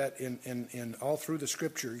see that in all through the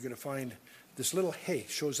Scripture. You're going to find this little hey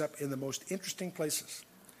shows up in the most interesting places.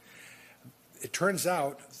 It turns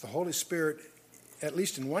out the Holy Spirit, at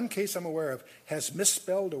least in one case I'm aware of, has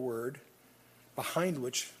misspelled a word behind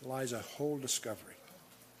which lies a whole discovery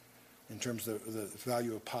in terms of the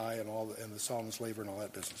value of pi and the Solomon's laver and all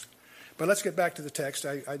that business. But let's get back to the text.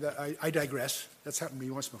 I digress. That's happened to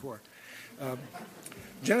me once before.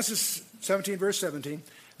 Genesis 17, verse 17.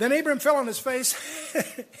 Then Abram fell on his face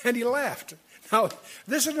and he laughed. Now,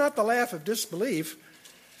 this is not the laugh of disbelief.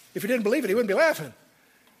 If he didn't believe it, he wouldn't be laughing.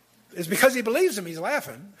 It's because he believes him, he's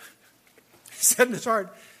laughing. He said in his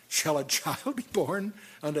heart, shall a child be born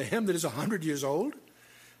unto him that is 100 years old?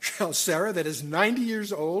 Shall Sarah that is 90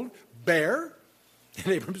 years old bear?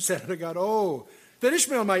 And Abram said unto God, oh, that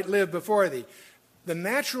Ishmael might live before thee. The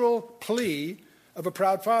natural plea of a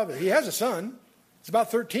proud father. He has a son. It's about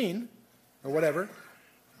 13 or whatever.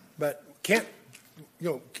 But can't,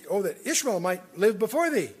 that Ishmael might live before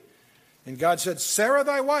thee. And God said, Sarah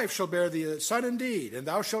thy wife shall bear thee a son indeed, and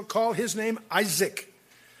thou shalt call his name Isaac.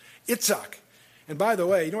 Itzhak. And by the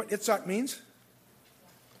way, you know what Itzhak means?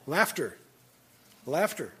 Laughter.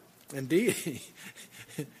 Laughter. Indeed.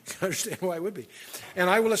 You can understand why it would be. And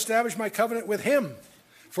I will establish my covenant with him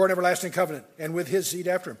for an everlasting covenant, and with his seed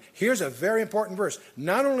after him. Here's a very important verse.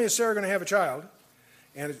 Not only is Sarah going to have a child,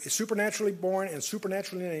 and is supernaturally born and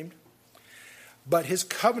supernaturally named, but his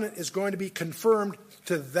covenant is going to be confirmed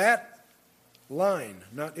to that line,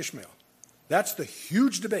 not Ishmael. That's the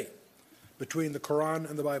huge debate between the Quran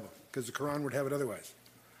and the Bible, because the Quran would have it otherwise.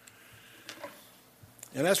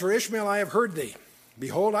 And as for Ishmael, I have heard thee.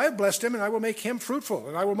 Behold, I have blessed him, and I will make him fruitful,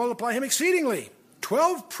 and I will multiply him exceedingly.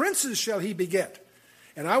 12 princes shall he beget,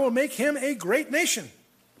 and I will make him a great nation.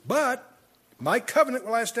 But my covenant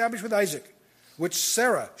will I establish with Isaac, which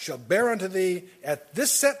Sarah shall bear unto thee at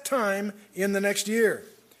this set time in the next year.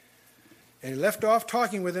 And he left off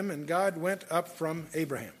talking with him, and God went up from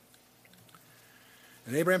Abraham.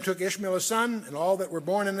 And Abraham took Ishmael his son, and all that were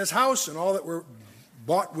born in his house, and all that were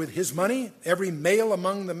bought with his money, every male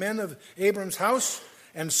among the men of Abraham's house,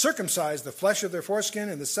 and circumcised the flesh of their foreskin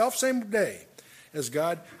in the selfsame day, as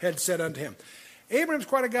God had said unto him. Abraham's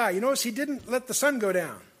quite a guy. You notice he didn't let the sun go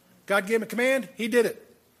down. God gave him a command, he did it.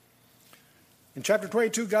 In chapter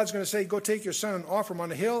 22, God's going to say, go take your son and offer him on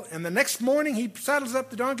the hill. And the next morning, he saddles up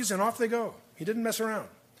the donkeys and off they go. He didn't mess around.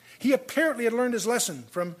 He apparently had learned his lesson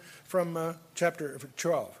from chapter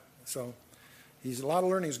 12. So a lot of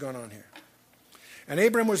learning's gone on here. And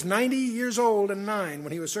Abram was 90 years old and 9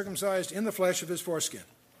 when he was circumcised in the flesh of his foreskin.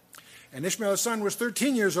 And Ishmael his son was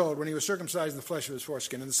 13 years old when he was circumcised in the flesh of his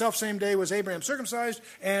foreskin. And the selfsame day was Abraham circumcised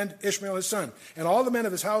and Ishmael his son. And all the men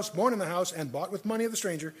of his house, born in the house and bought with money of the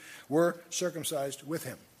stranger, were circumcised with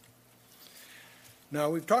him. Now,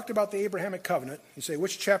 we've talked about the Abrahamic covenant. You say,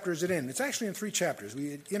 which chapter is it in? It's actually in 3 chapters.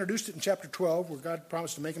 We introduced it in chapter 12, where God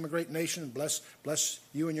promised to make him a great nation and bless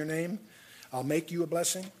you in your name. I'll make you a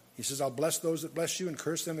blessing. He says, I'll bless those that bless you and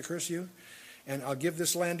curse them that curse you. And I'll give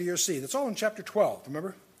this land to your seed. That's all in chapter 12,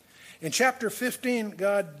 remember? In chapter 15,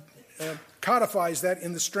 God codifies that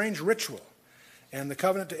in the strange ritual. And the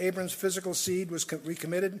covenant to Abram's physical seed was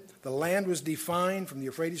recommitted. The land was defined from the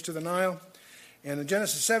Euphrates to the Nile. And in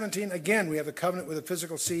Genesis 17, again, we have the covenant with the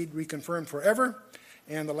physical seed reconfirmed forever,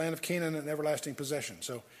 and the land of Canaan an everlasting possession.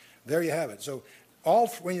 So there you have it. So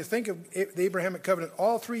when you think of the Abrahamic covenant,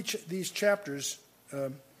 all 3 these chapters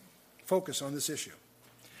focus on this issue.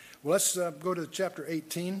 Well, let's go to chapter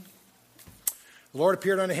 18. The Lord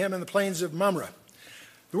appeared unto him in the plains of Mamre.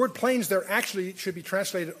 The word plains there actually should be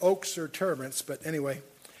translated oaks or terebinths, but anyway.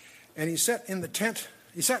 And he sat in the tent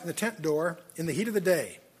door in the heat of the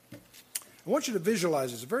day. I want you to visualize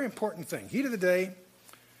this. It's a very important thing. Heat of the day,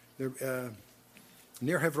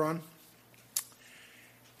 near Hebron.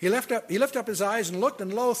 He lifted up his eyes and looked,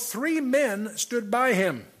 and lo, 3 men stood by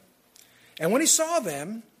him. And when he saw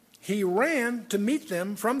them, he ran to meet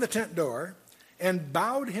them from the tent door, and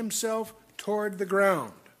bowed himself toward the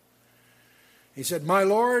ground. He said, My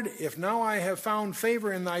Lord, if now I have found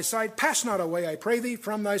favor in thy sight, pass not away, I pray thee,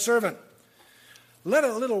 from thy servant. Let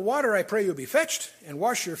a little water, I pray you, be fetched, and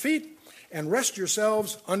wash your feet, and rest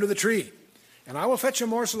yourselves under the tree. And I will fetch a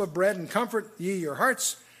morsel of bread, and comfort ye your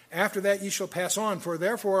hearts. After that ye shall pass on, for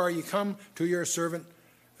therefore are ye come to your servant.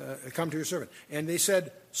 And they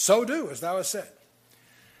said, So do, as thou hast said.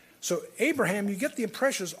 So Abraham, you get the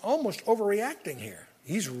impression, is almost overreacting here.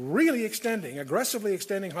 He's really aggressively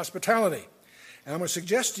extending hospitality. And I'm going to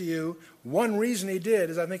suggest to you, one reason he did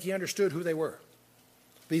is I think he understood who they were.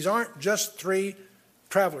 These aren't just three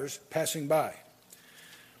travelers passing by.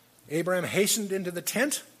 Abraham hastened into the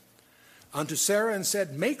tent unto Sarah and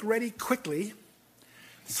said, Make ready quickly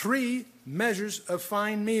 3 measures of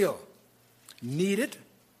fine meal. Knead it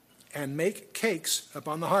and make cakes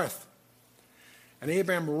upon the hearth. And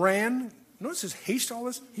Abraham ran, notice his haste, all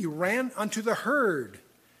this, he ran unto the herd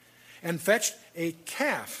and fetched a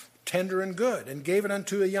calf, tender and good, and gave it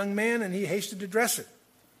unto a young man, and he hasted to dress it.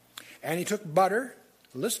 And he took butter,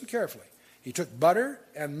 listen carefully, he took butter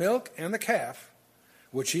and milk and the calf,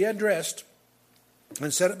 which he had dressed,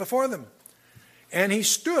 and set it before them. And he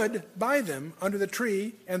stood by them under the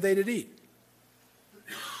tree, and they did eat.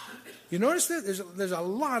 You notice that there's a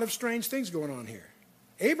lot of strange things going on here.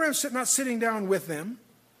 Abraham's not sitting down with them.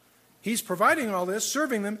 He's providing all this,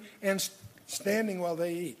 serving them, and standing while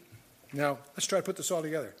they eat. Now, let's try to put this all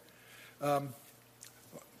together.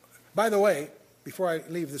 By the way, before I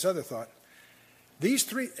leave this other thought, these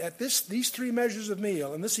three measures of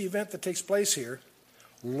meal and this event that takes place here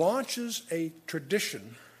launches a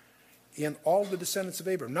tradition in all the descendants of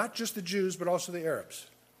Abraham, not just the Jews, but also the Arabs.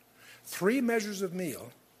 3 measures of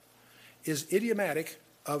meal is idiomatic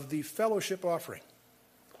of the fellowship offering.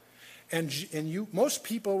 And most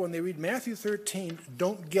people, when they read Matthew 13,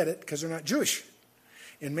 don't get it because they're not Jewish.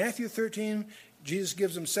 In Matthew 13, Jesus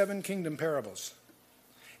gives them 7 kingdom parables.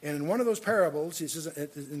 And in one of those parables, he says,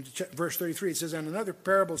 in verse 33, it says, And another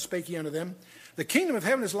parable spake he unto them, The kingdom of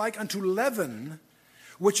heaven is like unto leaven,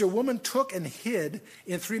 which a woman took and hid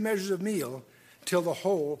in 3 measures of meal, till the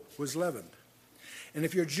whole was leavened. And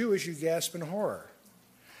if you're Jewish, you gasp in horror.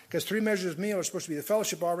 Because 3 measures of meal are supposed to be the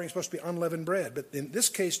fellowship offering, it's supposed to be unleavened bread. But in this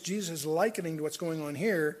case, Jesus is likening to what's going on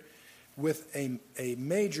here with a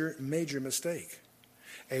major, major mistake.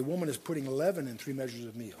 A woman is putting leaven in 3 measures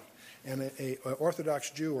of meal. And an Orthodox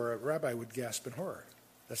Jew or a rabbi would gasp in horror.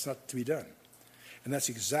 That's not to be done. And that's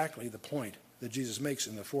exactly the point that Jesus makes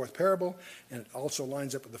in the 4th parable. And it also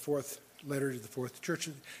lines up with the 4th letter to the 4th church.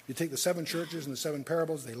 You take the 7 churches and the 7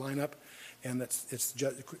 parables, they line up. And it's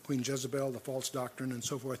Queen Jezebel, the false doctrine, and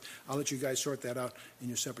so forth. I'll let you guys sort that out in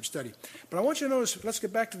your separate study. But I want you to notice, let's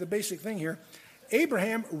get back to the basic thing here.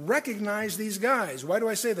 Abraham recognized these guys. Why do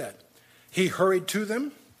I say that? He hurried to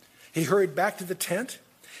them. He hurried back to the tent.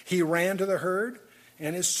 He ran to the herd.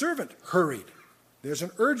 And his servant hurried. There's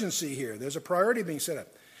an urgency here. There's a priority being set up.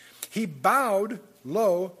 He bowed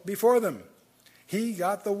low before them. He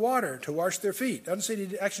got the water to wash their feet. Doesn't say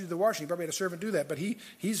he actually did the washing. He probably had a servant do that, but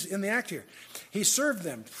he's in the act here. He served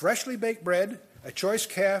them freshly baked bread, a choice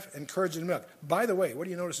calf, and curds and milk. By the way, what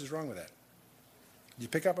do you notice is wrong with that? Did you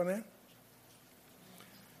pick up on that?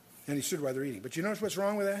 And he stood while they're eating. But you notice what's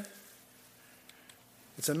wrong with that?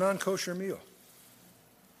 It's a non-kosher meal.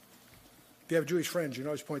 If you have Jewish friends, you can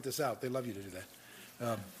always point this out. They love you to do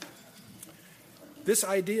that. This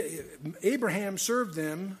idea, Abraham served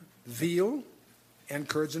them veal and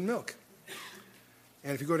curds and milk.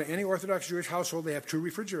 And if you go to any Orthodox Jewish household, they have 2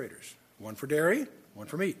 refrigerators, one for dairy, one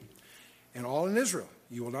for meat. And all in Israel,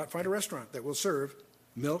 you will not find a restaurant that will serve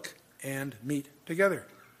milk and meat together.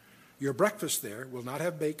 Your breakfast there will not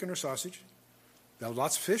have bacon or sausage. They'll have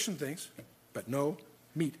lots of fish and things, but no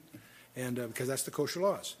meat, and because that's the kosher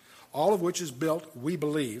laws. All of which is built, we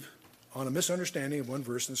believe, on a misunderstanding of one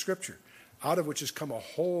verse in the Scripture, out of which has come a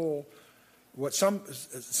whole, what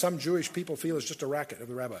some Jewish people feel is just a racket of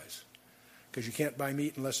the rabbis, because you can't buy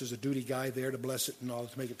meat unless there's a duty guy there to bless it and all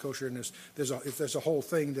to make it kosher. And there's a whole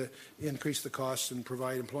thing to increase the costs and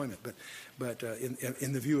provide employment. But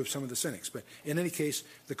in the view of some of the cynics. But in any case,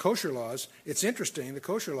 the kosher laws. It's interesting. The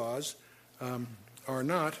kosher laws are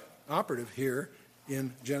not operative here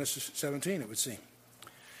in Genesis 17. It would seem.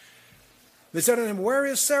 They said to him, Where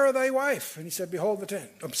is Sarah thy wife? And he said, Behold the tent.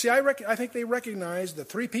 See, I think they recognize the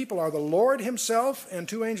 3 people are the Lord himself and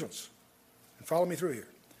 2 angels. And follow me through here.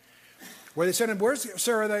 Where they said to him, Where's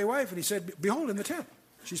Sarah thy wife? And he said, Behold, in the tent.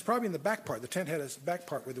 She's probably in the back part. The tent had a back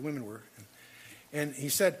part where the women were. And he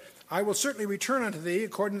said, I will certainly return unto thee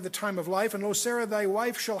according to the time of life, and lo, Sarah thy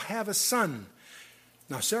wife shall have a son.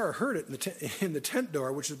 Now Sarah heard it in the tent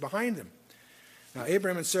door, which is behind them. Now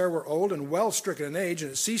Abraham and Sarah were old and well stricken in age,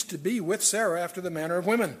 and it ceased to be with Sarah after the manner of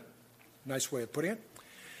women. Nice way of putting it.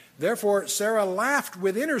 Therefore Sarah laughed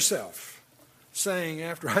within herself, saying,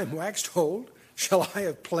 after I am waxed old, shall I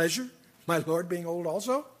have pleasure, my Lord being old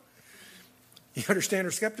also? You understand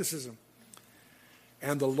her skepticism.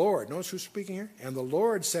 And the Lord, notice who's speaking here? And the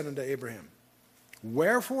Lord said unto Abraham,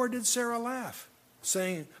 wherefore did Sarah laugh,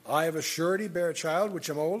 saying, I of a surety bear a child which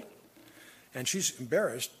am old? And she's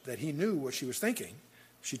embarrassed that he knew what she was thinking.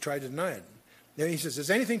 She tried to deny it. Then he says, is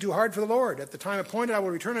anything too hard for the Lord? At the time appointed I will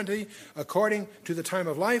return unto thee according to the time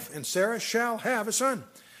of life, and Sarah shall have a son.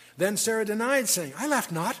 Then Sarah denied, saying, I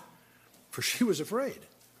laughed not, for she was afraid.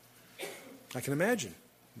 I can imagine.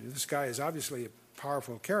 This guy is obviously a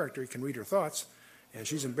powerful character. He can read her thoughts. And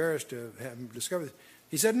she's embarrassed to have him discover this.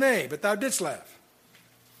 He said, nay, but thou didst laugh.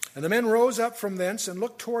 And the men rose up from thence and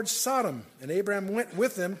looked towards Sodom. And Abraham went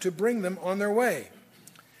with them to bring them on their way.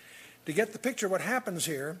 To get the picture of what happens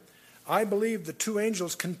here, I believe the two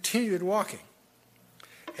angels continued walking.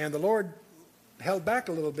 And the Lord held back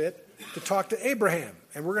a little bit to talk to Abraham.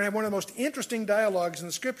 And we're going to have one of the most interesting dialogues in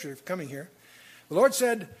the Scripture coming here. The Lord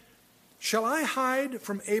said, shall I hide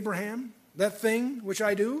from Abraham that thing which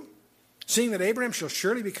I do? Seeing that Abraham shall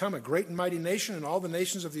surely become a great and mighty nation, and all the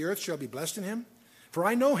nations of the earth shall be blessed in him. For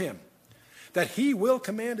I know him, that he will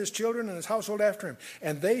command his children and his household after him,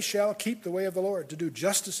 and they shall keep the way of the Lord, to do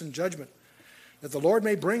justice and judgment, that the Lord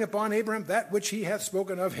may bring upon Abraham that which he hath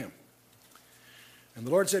spoken of him. And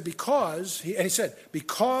the Lord said, because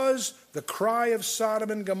the cry of Sodom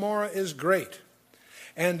and Gomorrah is great,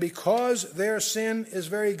 and because their sin is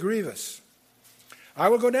very grievous, I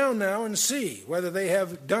will go down now and see whether they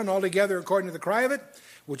have done altogether according to the cry of it,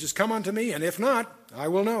 which is come unto me, and if not, I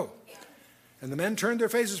will know. And the men turned their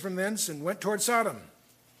faces from thence and went toward Sodom.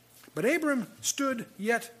 But Abram stood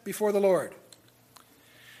yet before the Lord.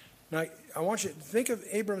 Now, I want you to think of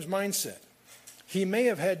Abram's mindset. He may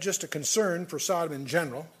have had just a concern for Sodom in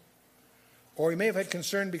general, or he may have had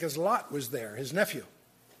concern because Lot was there, his nephew.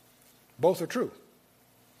 Both are true.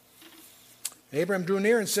 Abram drew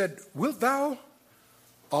near and said, wilt thou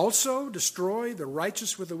also destroy the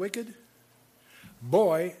righteous with the wicked?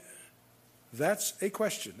 Boy, that's a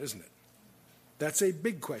question, isn't it? That's a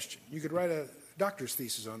big question. You could write a doctor's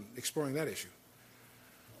thesis on exploring that issue.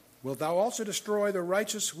 Wilt thou also destroy the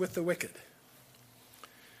righteous with the wicked?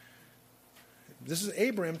 This is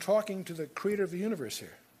Abraham talking to the creator of the universe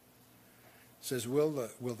here. It says, will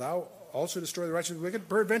thou also destroy the righteous with the wicked?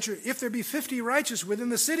 Peradventure, if there be 50 righteous within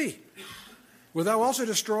the city, will thou also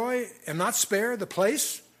destroy and not spare the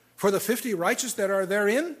place for the 50 righteous that are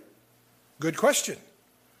therein? Good question.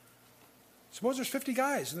 Suppose there's 50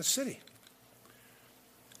 guys in the city.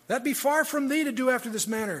 That be far from thee to do after this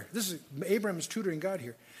manner. This is Abraham is tutoring God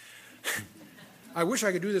here. I wish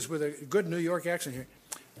I could do this with a good New York accent here.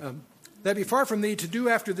 That be far from thee to do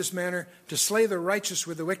after this manner, to slay the righteous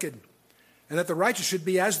with the wicked, and that the righteous should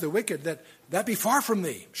be as the wicked, that be far from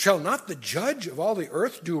thee. Shall not the judge of all the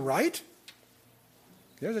earth do right?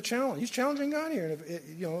 There's a challenge. He's challenging God here.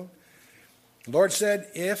 The Lord said,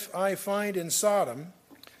 if I find in Sodom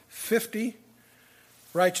 50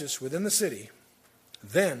 righteous within the city,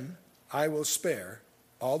 then I will spare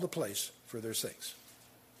all the place for their sakes.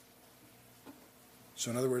 So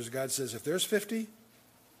in other words, God says, if there's 50,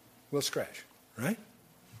 we'll scratch, right?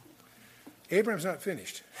 Abraham's not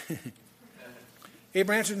finished.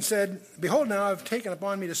 Abraham answered and said, behold, now I've taken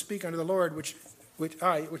upon me to speak unto the Lord, which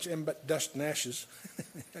am but dust and ashes.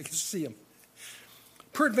 I can see him.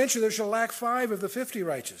 Peradventure there shall lack 5 of the 50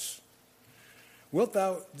 righteous. Wilt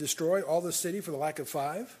thou destroy all the city for the lack of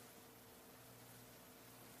 5?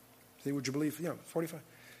 See, would you believe? 45.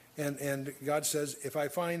 And God says, if I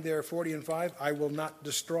find there 40 and 5, I will not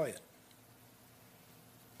destroy it.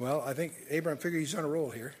 Well, I think Abraham figured he's on a roll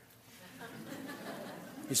here.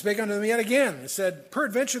 He spake unto them yet again and said,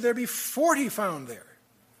 peradventure there be 40 found there.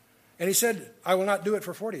 And he said, I will not do it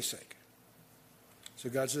for 40's sake. So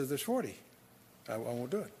God says, there's 40. I won't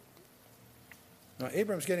do it. Now,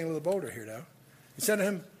 Abraham's getting a little bolder here now. He said to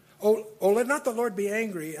him, Oh, let not the Lord be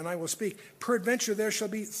angry, and I will speak. Peradventure there shall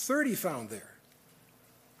be 30 found there.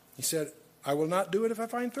 He said, I will not do it if I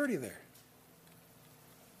find 30 there.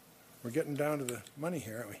 We're getting down to the money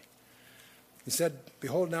here, aren't we? He said,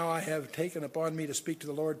 behold, now I have taken upon me to speak to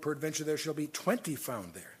the Lord. Peradventure there shall be 20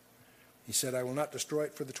 found there. He said, I will not destroy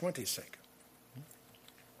it for the 20's sake.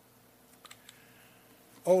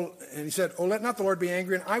 Oh, and he said, let not the Lord be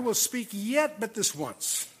angry, and I will speak yet but this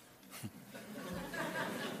once.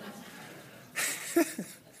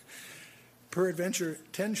 Peradventure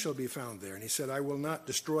 10 shall be found there. And he said, I will not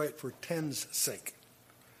destroy it for 10's sake.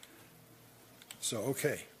 So,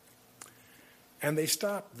 okay. And they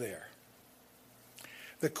stopped there.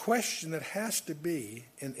 The question that has to be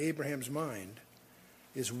in Abraham's mind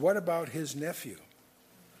is, what about his nephew?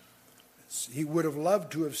 He would have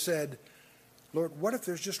loved to have said, Lord, what if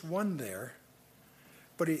there's just one there?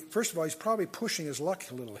 But first of all, he's probably pushing his luck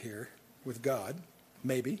a little here with God,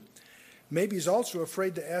 maybe. Maybe he's also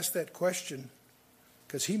afraid to ask that question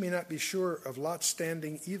because he may not be sure of Lot's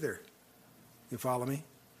standing either. You follow me?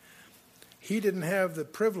 He didn't have the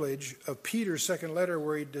privilege of Peter's second letter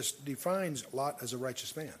where he defines Lot as a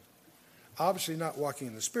righteous man. Obviously not walking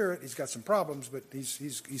in the Spirit. He's got some problems, but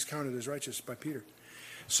he's counted as righteous by Peter.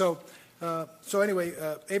 So anyway,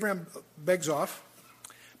 Abraham begs off.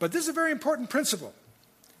 But this is a very important principle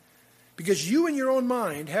because you in your own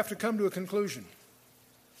mind have to come to a conclusion.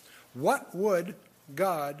 What would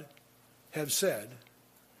God have said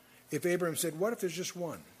if Abraham said, what if there's just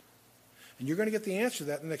one? And you're going to get the answer to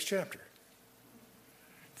that in the next chapter.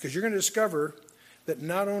 Because you're going to discover that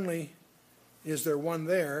not only is there one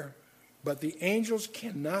there, but the angels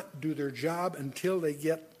cannot do their job until they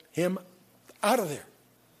get him out of there.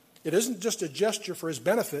 It isn't just a gesture for his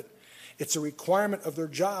benefit. It's a requirement of their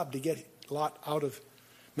job to get Lot out of.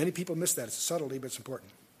 Many people miss that. It's a subtlety, but it's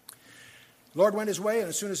important. The Lord went his way, and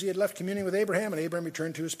as soon as he had left communing with Abraham, and Abraham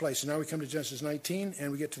returned to his place. And now we come to Genesis 19,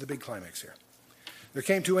 and we get to the big climax here. There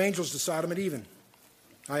came two angels to Sodom at even.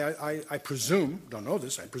 I presume, don't know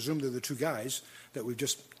this, I presume they're the two guys that we've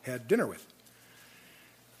just had dinner with.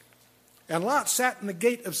 And Lot sat in the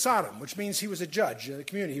gate of Sodom, which means he was a judge in the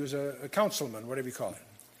community. He was a councilman, whatever you call it.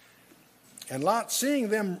 And Lot, seeing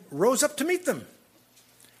them, rose up to meet them.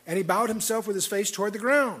 And he bowed himself with his face toward the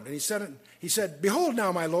ground. And he said, Behold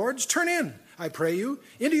now, my lords, turn in, I pray you,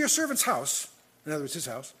 into your servant's house, in other words, his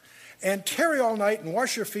house, and tarry all night and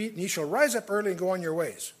wash your feet, and ye shall rise up early and go on your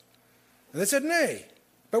ways. And they said, Nay,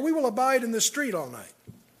 but we will abide in the street all night.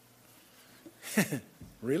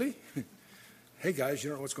 Really? Hey guys, you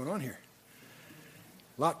don't know what's going on here.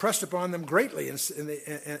 Lot pressed upon them greatly,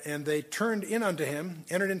 and they turned in unto him,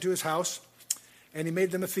 entered into his house, and he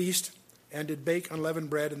made them a feast, and did bake unleavened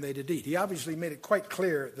bread, and they did eat. He obviously made it quite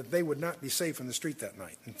clear that they would not be safe in the street that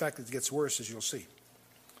night. In fact, it gets worse, as you'll see.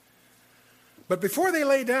 But before they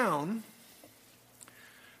lay down,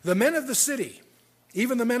 the men of the city,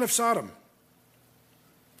 even the men of Sodom.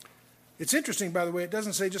 It's interesting, by the way, it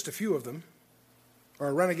doesn't say just a few of them, or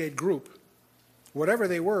a renegade group. Whatever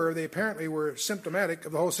they were, they apparently were symptomatic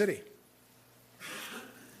of the whole city.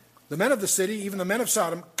 The men of the city, even the men of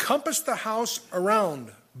Sodom, compassed the house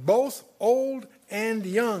around, both old and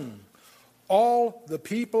young, all the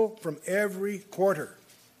people from every quarter.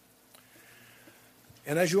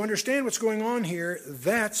 And as you understand what's going on here,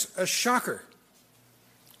 that's a shocker.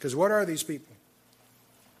 Because what are these people?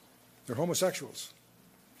 They're homosexuals.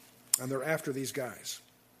 And they're after these guys.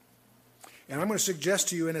 And I'm going to suggest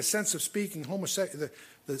to you, in a sense of speaking,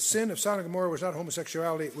 the sin of Sodom and Gomorrah was not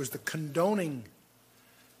homosexuality, it was the condoning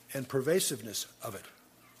and pervasiveness of it.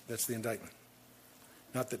 That's the indictment.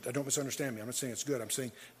 Not that, don't misunderstand me, I'm not saying it's good, I'm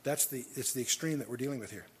saying it's the extreme that we're dealing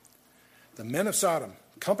with here. The men of Sodom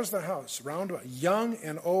compassed the house round about, young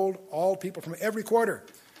and old, all people from every quarter.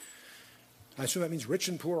 I assume that means rich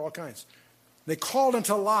and poor, all kinds. They called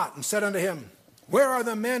unto Lot and said unto him, Where are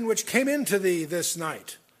the men which came into thee this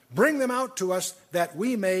night? Bring them out to us that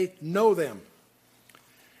we may know them.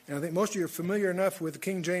 And I think most of you are familiar enough with the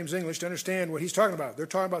King James English to understand what he's talking about. They're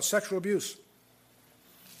talking about sexual abuse.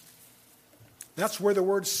 That's where the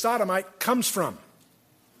word sodomite comes from.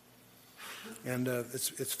 And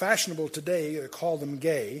it's fashionable today to call them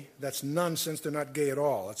gay. That's nonsense. They're not gay at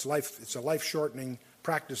all. It's a life-shortening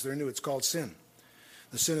practice. They're new. It's called sin.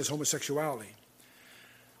 The sin is homosexuality.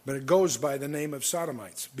 But it goes by the name of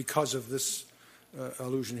sodomites because of this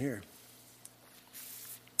allusion here.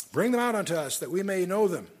 Bring them out unto us that we may know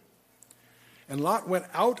them. And Lot went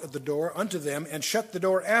out of the door unto them and shut the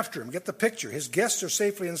door after him. Get the picture. His guests are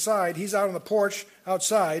safely inside. He's out on the porch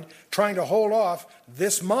outside trying to hold off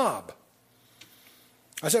this mob.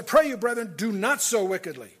 I said, Pray you, brethren, do not so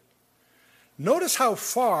wickedly. Notice how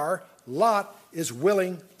far Lot is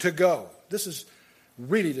willing to go. This is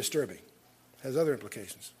really disturbing. It has other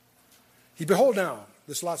implications. Behold now,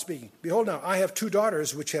 this Lot speaking, Behold now, I have two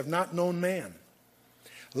daughters which have not known man.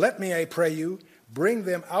 Let me, I pray you, bring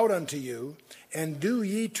them out unto you, and do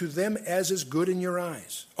ye to them as is good in your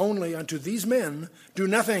eyes. Only unto these men do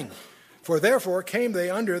nothing, for therefore came they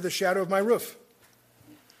under the shadow of my roof.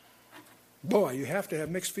 Boy, you have to have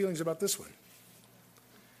mixed feelings about this one.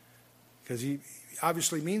 Because he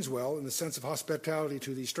obviously means well in the sense of hospitality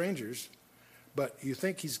to these strangers, but you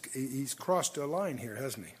think he's crossed a line here,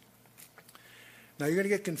 hasn't he? Now, you're going to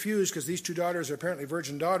get confused because these two daughters are apparently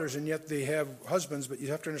virgin daughters, and yet they have husbands, but you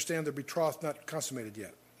have to understand they're betrothed, not consummated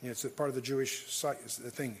yet. It's a part of the Jewish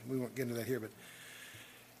thing. We won't get into that here. But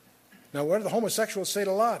now, what do the homosexuals say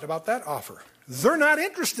to Lot about that offer? They're not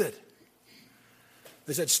interested.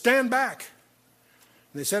 They said, stand back.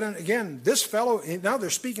 And they said, and again, this fellow, now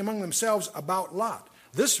they're speaking among themselves about Lot.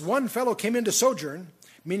 This one fellow came into sojourn,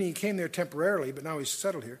 meaning he came there temporarily, but now he's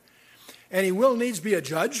settled here. And he will needs be a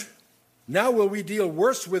judge. Now will we deal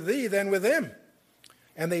worse with thee than with him.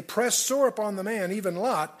 And they pressed sore upon the man, even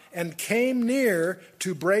Lot, and came near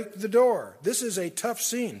to break the door. This is a tough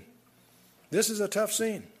scene. This is a tough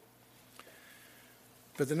scene.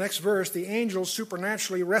 But the next verse, the angels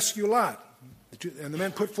supernaturally rescue Lot. And the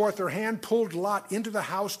men put forth their hand, pulled Lot into the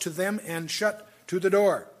house to them, and shut to the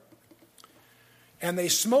door. And they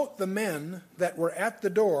smote the men that were at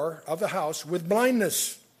the door of the house with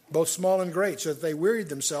blindness, both small and great, so that they wearied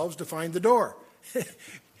themselves to find the door.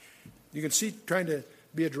 You can see trying to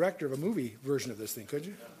be a director of a movie version of this thing, could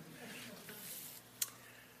you?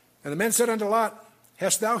 And the men said unto Lot,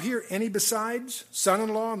 hast thou here any besides,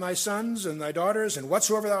 son-in-law, and thy sons, and thy daughters, and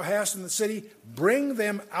whatsoever thou hast in the city? Bring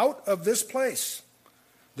them out of this place.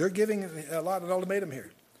 They're giving Lot an ultimatum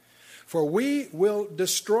here. For we will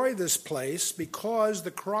destroy this place, because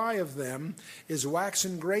the cry of them is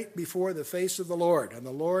waxen great before the face of the Lord. And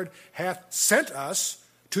the Lord hath sent us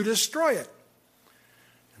to destroy it.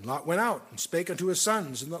 And Lot went out and spake unto his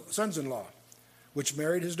sons-in-law, which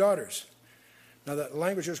married his daughters. Now, the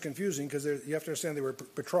language is confusing because you have to understand they were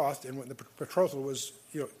betrothed, and when the betrothal was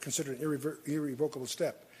considered an irrevocable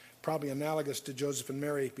step, probably analogous to Joseph and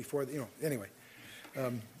Mary before, anyway.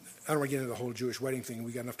 I don't want to get into the whole Jewish wedding thing.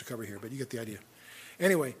 We got enough to cover here, but you get the idea.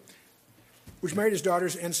 Anyway, which married his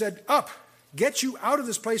daughters and said, up, get you out of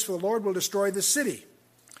this place, for the Lord will destroy this city.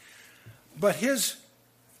 But these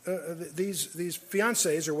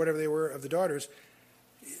fiancés, or whatever they were, of the daughters,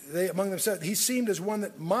 they among themselves, he seemed as one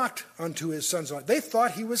that mocked unto his sons-in-law. They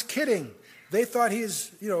thought he was kidding. They thought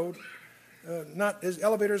his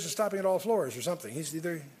elevators are stopping at all floors or something. He's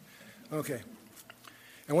either, okay.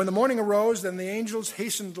 And when the morning arose, then the angels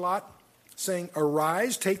hastened Lot, saying,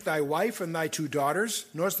 arise, take thy wife and thy two daughters.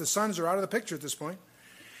 Notice the sons are out of the picture at this point,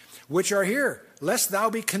 which are here, lest thou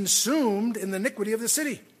be consumed in the iniquity of the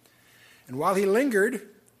city. And while he lingered,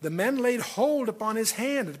 the men laid hold upon his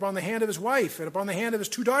hand, and upon the hand of his wife, and upon the hand of his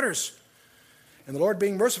two daughters. And the Lord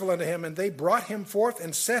being merciful unto him, and they brought him forth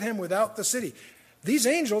and set him without the city. These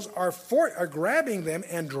angels are grabbing them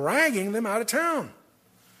and dragging them out of town.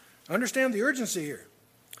 Understand the urgency here.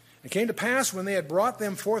 It came to pass when they had brought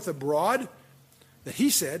them forth abroad, that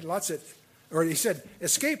he said,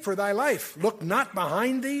 escape for thy life. Look not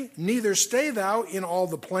behind thee, neither stay thou in all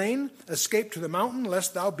the plain. Escape to the mountain,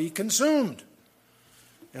 lest thou be consumed.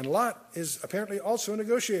 And Lot is apparently also a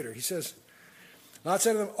negotiator. He says, Lot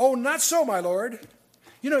said to them, oh, not so, my lord.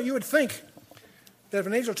 You would think that if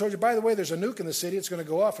an angel told you, by the way, there's a nuke in the city, it's going to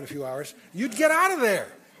go off in a few hours, you'd get out of there,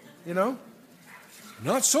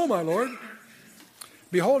 Not so, my lord.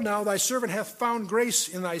 Behold, now thy servant hath found grace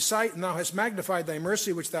in thy sight, and thou hast magnified thy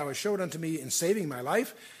mercy, which thou hast showed unto me in saving my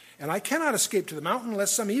life. And I cannot escape to the mountain,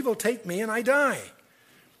 lest some evil take me and I die.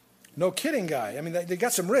 No kidding, guy. I mean, they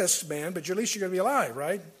got some risks, man, but at least you're going to be alive,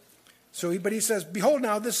 right? But he says, behold,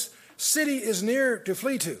 now this city is near to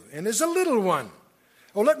flee to, and is a little one.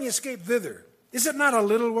 Oh, let me escape thither. Is it not a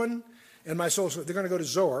little one? And my soul, they're going to go to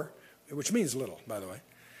Zoar, which means little, by the way.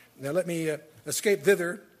 Now let me escape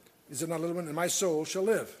thither. Is it not a little one? And my soul shall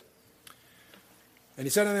live. And he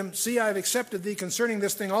said unto them, see, I have accepted thee concerning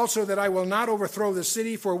this thing also, that I will not overthrow the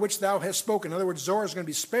city for which thou hast spoken. In other words, Zoar is going to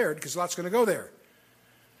be spared because Lot's going to go there.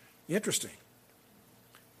 Interesting.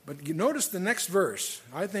 But you notice the next verse.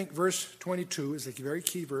 I think verse 22 is the very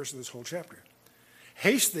key verse of this whole chapter.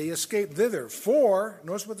 Haste thee, escape thither, for,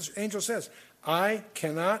 notice what the angel says, I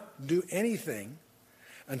cannot do anything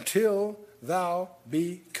until thou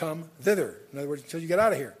be come thither. In other words, until you get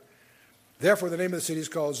out of here. Therefore, the name of the city is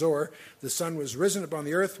called Zoar. The sun was risen upon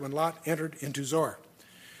the earth when Lot entered into Zoar.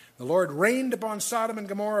 The Lord rained upon Sodom and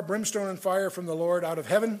Gomorrah brimstone and fire from the Lord out of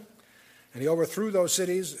heaven. And he overthrew those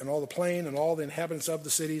cities and all the plain and all the inhabitants of the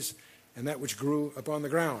cities and that which grew upon the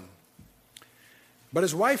ground. But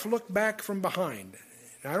his wife looked back from behind.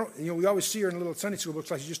 We always see her in a little Sunday school. It looks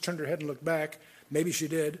like she just turned her head and looked back. Maybe she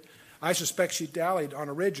did. I suspect she dallied on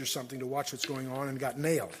a ridge or something to watch what's going on and got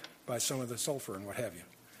nailed by some of the sulfur and what have you.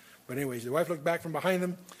 But anyways, the wife looked back from behind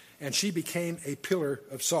them, and she became a pillar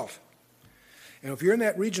of salt. And if you're in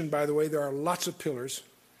that region, by the way, there are lots of pillars,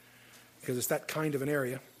 because it's that kind of an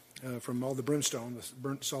area, from all the brimstone, the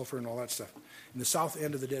burnt sulfur and all that stuff, in the south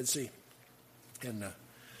end of the Dead Sea. And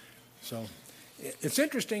It's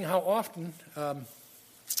interesting how often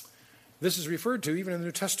this is referred to, even in the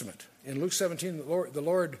New Testament. In Luke 17, the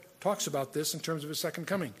Lord talks about this in terms of his second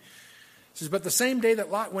coming. He says, "But the same day that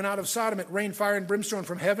Lot went out of Sodom, it rained fire and brimstone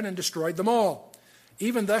from heaven and destroyed them all.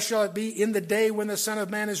 Even thus shall it be in the day when the Son of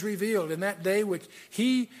Man is revealed. In that day which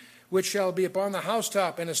shall be upon the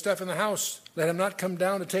housetop and his stuff in the house, let him not come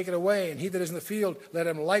down to take it away. And he that is in the field, let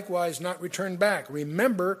him likewise not return back."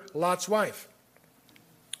 Remember Lot's wife.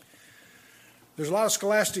 There's a lot of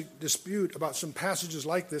scholastic dispute about some passages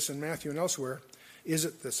like this in Matthew and elsewhere. Is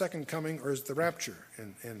it the second coming or is it the rapture?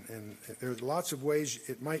 And there's lots of ways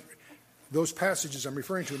it might, those passages I'm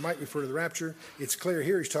referring to might refer to the rapture. It's clear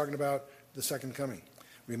here he's talking about the second coming.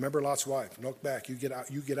 Remember Lot's wife. Look back. You get out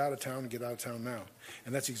of town and get out of town now.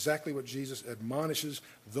 And that's exactly what Jesus admonishes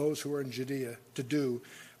those who are in Judea to do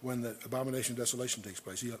when the abomination of desolation takes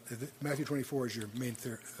place. Matthew 24 is your main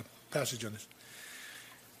passage on this.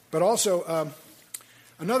 But also,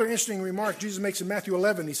 another interesting remark Jesus makes in Matthew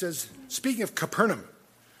 11. He says, speaking of Capernaum,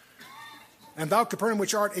 "And thou, Capernaum,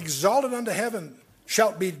 which art exalted unto heaven,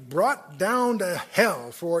 shalt be brought down to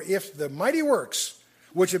hell. For if the mighty works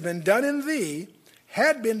which have been done in thee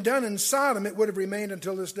had been done in Sodom, it would have remained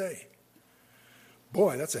until this day."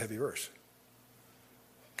 Boy, that's a heavy verse.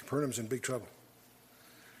 Capernaum's in big trouble.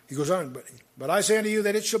 He goes on, but I say unto you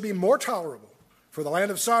that it shall be more tolerable for the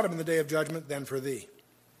land of Sodom in the day of judgment than for thee.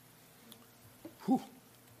 Whew.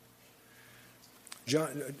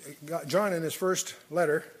 John in his first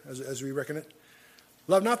letter, as we reckon it,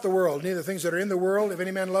 "Love not the world, neither things that are in the world. If any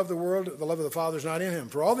man love the world, the love of the Father is not in him.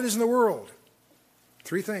 For all that is in the world,"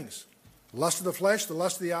 three things: lust of the flesh, the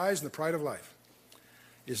lust of the eyes, and the pride of life,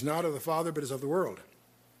 "is not of the Father, but is of the world.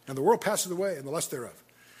 And the world passeth away, and the lust thereof.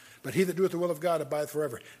 But he that doeth the will of God abideth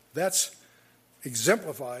forever." That's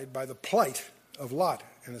exemplified by the plight of Lot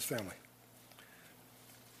and his family.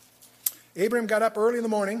 Abraham got up early in the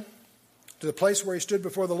morning to the place where he stood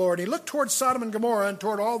before the Lord. He looked toward Sodom and Gomorrah and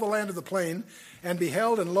toward all the land of the plain, and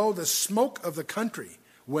beheld, and lo, the smoke of the country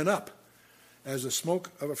went up as the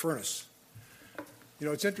smoke of a furnace. You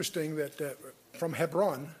know, it's interesting that from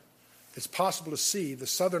Hebron, it's possible to see the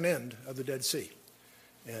southern end of the Dead Sea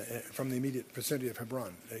from the immediate vicinity of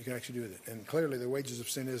Hebron. You can actually do it. And clearly the wages of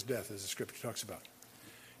sin is death, as the scripture talks about.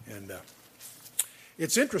 And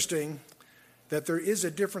it's interesting that there is a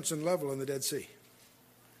difference in level in the Dead Sea.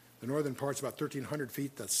 The northern part's about 1,300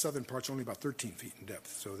 feet. The southern part's only about 13 feet in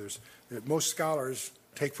depth. So most scholars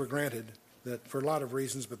take for granted that, for a lot of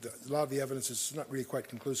reasons, but a lot of the evidence is not really quite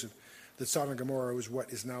conclusive, that Sodom and Gomorrah was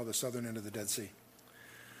what is now the southern end of the Dead Sea.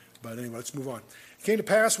 But anyway, let's move on. It came to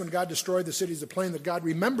pass when God destroyed the cities of the plain that God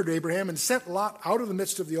remembered Abraham and sent Lot out of the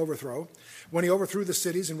midst of the overthrow, when he overthrew the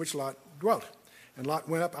cities in which Lot dwelt. And Lot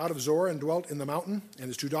went up out of Zoar and dwelt in the mountain, and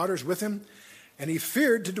his two daughters with him. And he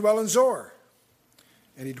feared to dwell in Zoar.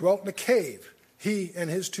 And he dwelt in a cave, he and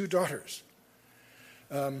his two daughters.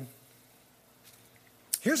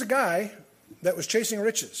 Here's a guy that was chasing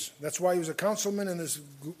riches. That's why he was a councilman in this,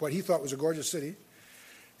 what he thought was a gorgeous city.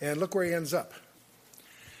 And look where he ends up.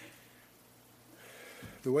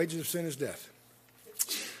 The wages of sin is death.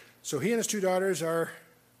 So he and his two daughters are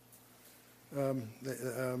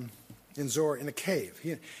in Zoar, in a cave.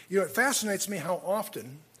 It fascinates me how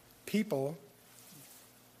often people,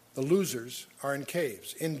 the losers, are in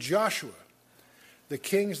caves. In Joshua, the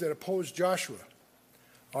kings that opposed Joshua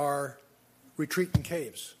are retreat in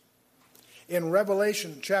caves. In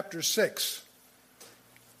Revelation chapter 6,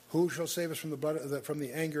 who shall save us from the blood from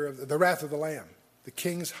the anger of the wrath of the Lamb? The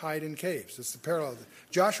kings hide in caves. It's the parallel.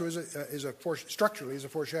 Joshua structurally is a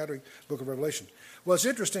foreshadowing book of Revelation. Well, it's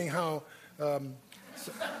interesting how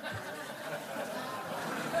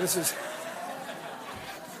this is.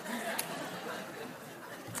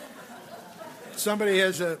 Somebody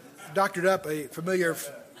has doctored up a familiar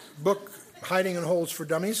book, Hiding in Holes for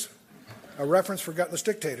Dummies, a reference for gutless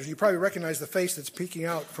dictators. You probably recognize the face that's peeking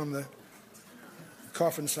out from the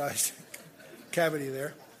coffin-sized cavity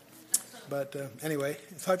there. But anyway,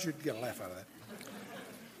 I thought you'd get a laugh out of that.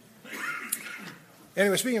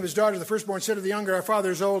 Anyway, speaking of his daughters, the firstborn said to the younger, "Our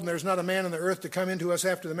father is old, and there is not a man on the earth to come into us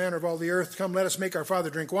after the manner of all the earth. Come, let us make our father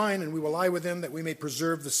drink wine, and we will lie with him, that we may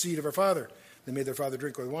preserve the seed of our father." They made their father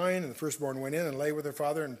drink with wine, and the firstborn went in and lay with her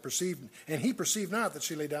father, and he perceived not that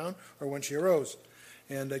she lay down, or when she arose.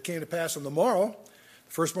 And it came to pass on the morrow,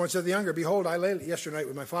 the firstborn said to the younger, "Behold, I lay yesterday night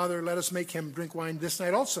with my father. Let us make him drink wine this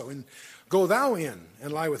night also, and go thou in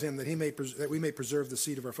and lie with him, that we may preserve the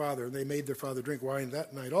seed of our father." And they made their father drink wine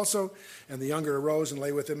that night also. And the younger arose and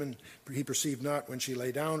lay with him, and he perceived not when she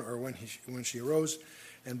lay down, or when she arose.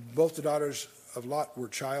 And both the daughters of Lot were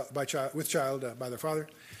with child by their father.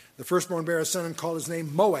 The firstborn bare a son and called his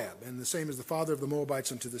name Moab, and the same is the father of the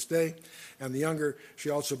Moabites unto this day. And the younger,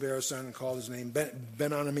 she also bare a son and called his name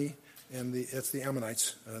Ben-Anami, and it's the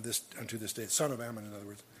Ammonites unto this day, son of Ammon, in other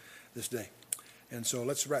words, this day. And so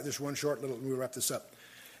let's wrap this one short little, we'll wrap this up.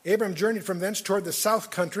 Abram journeyed from thence toward the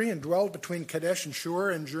south country and dwelled between Kadesh and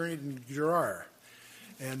Shur and journeyed in Gerar.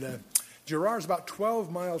 And Gerar is about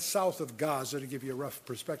 12 miles south of Gaza, to give you a rough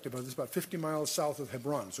perspective of this, about 50 miles south of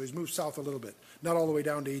Hebron. So he's moved south a little bit, not all the way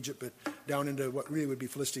down to Egypt, but down into what really would be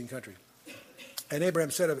Philistine country. And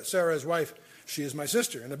Abraham said of Sarah, his wife, she is my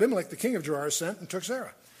sister. And Abimelech, the king of Gerar, sent and took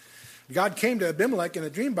Sarah. God came to Abimelech in a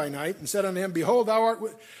dream by night and said unto him, Behold, thou art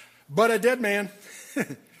but a dead man.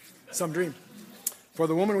 Some dream. For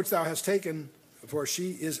the woman which thou hast taken, for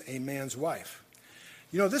she is a man's wife.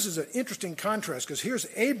 You know, this is an interesting contrast, because here's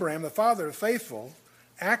Abraham, the father of faithful,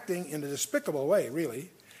 acting in a despicable way, really.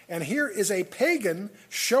 And here is a pagan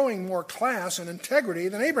showing more class and integrity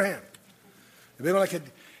than Abraham. Abimelech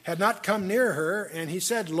had not come near her, and he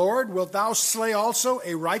said, Lord, wilt thou slay also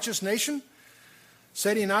a righteous nation?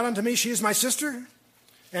 Said he not unto me, she is my sister?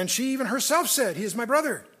 And she even herself said, he is my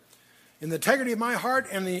brother. In the integrity of my heart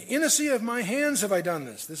and the innocency of my hands have I done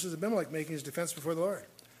this. This is Abimelech making his defense before the Lord.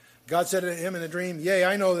 God said to him in a dream, Yea,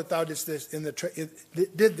 I know that thou did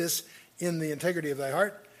this in the integrity of thy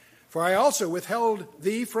heart. For I also withheld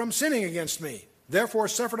thee from sinning against me. Therefore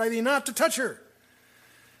suffered I thee not to touch her.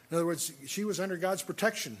 In other words, she was under God's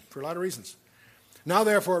protection for a lot of reasons. Now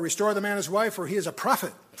therefore restore the man his wife, for he is a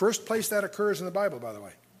prophet. First place that occurs in the Bible, by the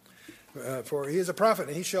way. For he is a prophet,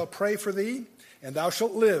 and he shall pray for thee, and thou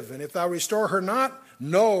shalt live. And if thou restore her not,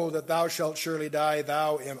 know that thou shalt surely die,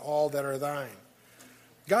 thou and all that are thine.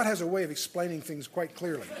 God has a way of explaining things quite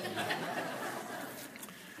clearly.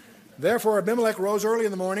 Therefore Abimelech rose early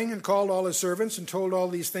in the morning and called all his servants and told all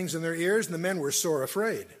these things in their ears, and the men were sore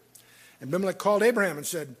afraid. And Abimelech called Abraham and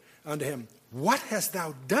said unto him, What hast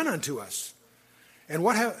thou done unto us? And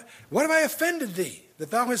what have I offended thee,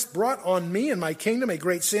 that thou hast brought on me and my kingdom a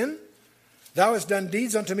great sin? Thou hast done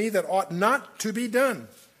deeds unto me that ought not to be done,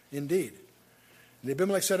 indeed. And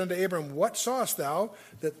Abimelech said unto Abram, What sawest thou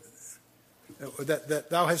that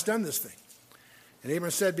thou hast done this thing? And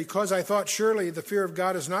Abram said, Because I thought surely the fear of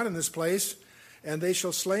God is not in this place, and they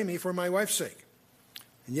shall slay me for my wife's sake.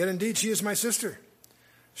 And yet indeed she is my sister.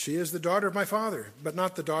 She is the daughter of my father, but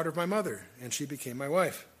not the daughter of my mother, and she became my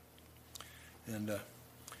wife. And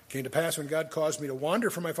came to pass when God caused me to wander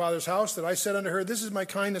from my father's house, that I said unto her, This is my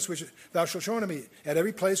kindness which thou shalt show unto me. At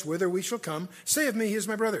every place whither we shall come, say of me, He is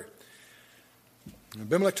my brother. And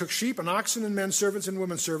Abimelech took sheep and oxen and men servants and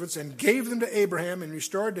women servants, and gave them to Abraham, and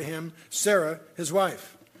restored to him Sarah his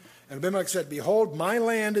wife. And Abimelech said, Behold, my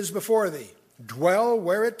land is before thee. Dwell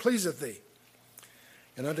where it pleaseth thee.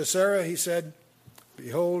 And unto Sarah he said,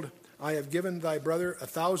 Behold, I have given thy brother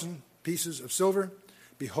 1,000 pieces of silver.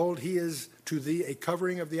 Behold, he is to thee a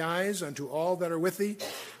covering of the eyes unto all that are with thee,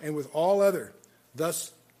 and with all other.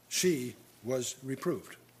 Thus she was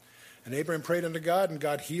reproved. And Abraham prayed unto God, and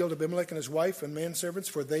God healed Abimelech and his wife and manservants,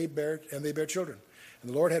 for they bare children.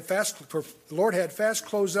 And the Lord had fast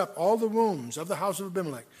closed up all the wombs of the house of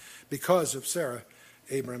Abimelech because of Sarah,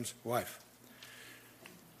 Abraham's wife.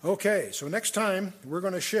 Okay, so next time we're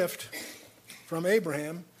going to shift from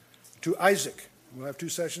Abraham to Isaac. We'll have 2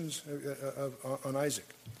 sessions on Isaac.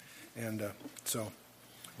 And so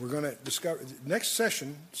we're going to discover, next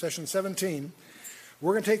session, session 17,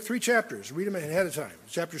 we're going to take 3 chapters, read them ahead of time.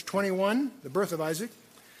 Chapters 21, the birth of Isaac.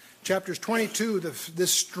 Chapters 22,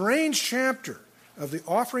 this strange chapter of the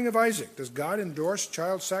offering of Isaac. Does God endorse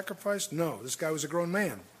child sacrifice? No, this guy was a grown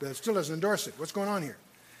man, but still doesn't endorse it. What's going on here?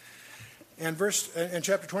 And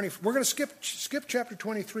chapter 20, we're going to skip chapter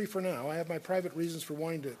 23 for now. I have my private reasons for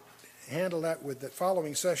wanting to handle that with the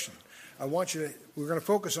following session. We're going to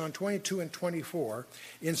focus on 22 and 24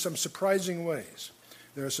 in some surprising ways.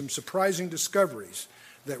 There are some surprising discoveries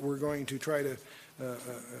that we're going to try to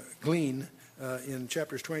glean in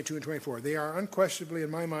chapters 22 and 24. They are unquestionably,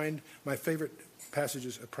 in my mind, my favorite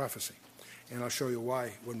passages of prophecy. And I'll show you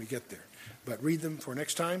why when we get there. But read them for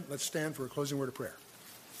next time. Let's stand for a closing word of prayer.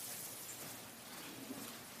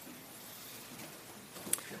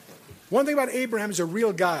 One thing about Abraham is a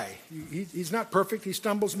real guy. He's not perfect. He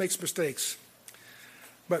stumbles, makes mistakes.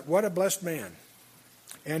 But what a blessed man.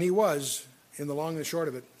 And he was, in the long and the short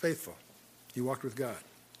of it, faithful. He walked with God.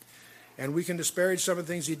 And we can disparage some of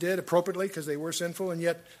the things he did appropriately because they were sinful, and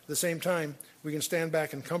yet at the same time, we can stand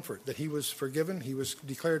back in comfort that he was forgiven, he was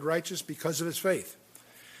declared righteous because of his faith.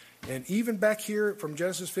 And even back here from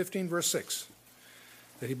Genesis 15, verse 6,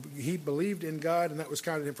 that he believed in God and that was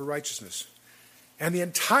counted him for righteousness. And the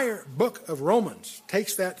entire book of Romans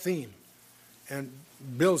takes that theme and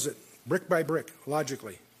builds it brick by brick,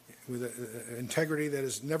 logically, with an integrity that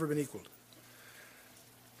has never been equaled.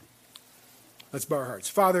 Let's bow our hearts.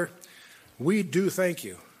 Father, we do thank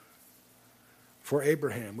you for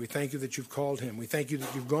Abraham. We thank you that you've called him. We thank you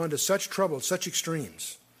that you've gone to such trouble, such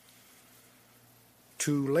extremes,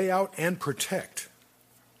 to lay out and protect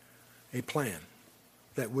a plan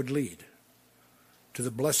that would lead to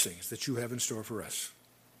the blessings that you have in store for us.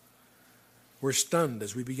 We're stunned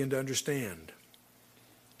as we begin to understand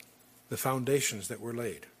the foundations that were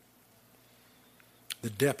laid, the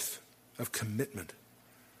depth of commitment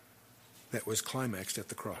that was climaxed at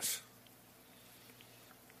the cross.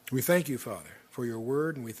 We thank you, Father, for your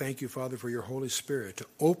word, and we thank you, Father, for your Holy Spirit to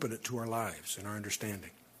open it to our lives and our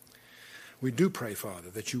understanding. We do pray, Father,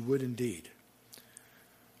 that you would indeed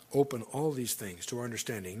open all these things to our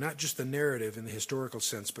understanding, not just the narrative in the historical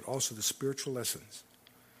sense, but also the spiritual lessons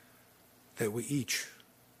that we each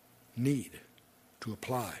need to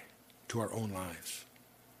apply to our own lives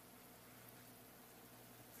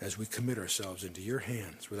as we commit ourselves into your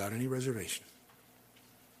hands without any reservation.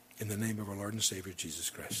 In the name of our Lord and Savior, Jesus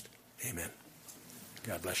Christ. Amen.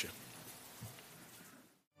 God bless you.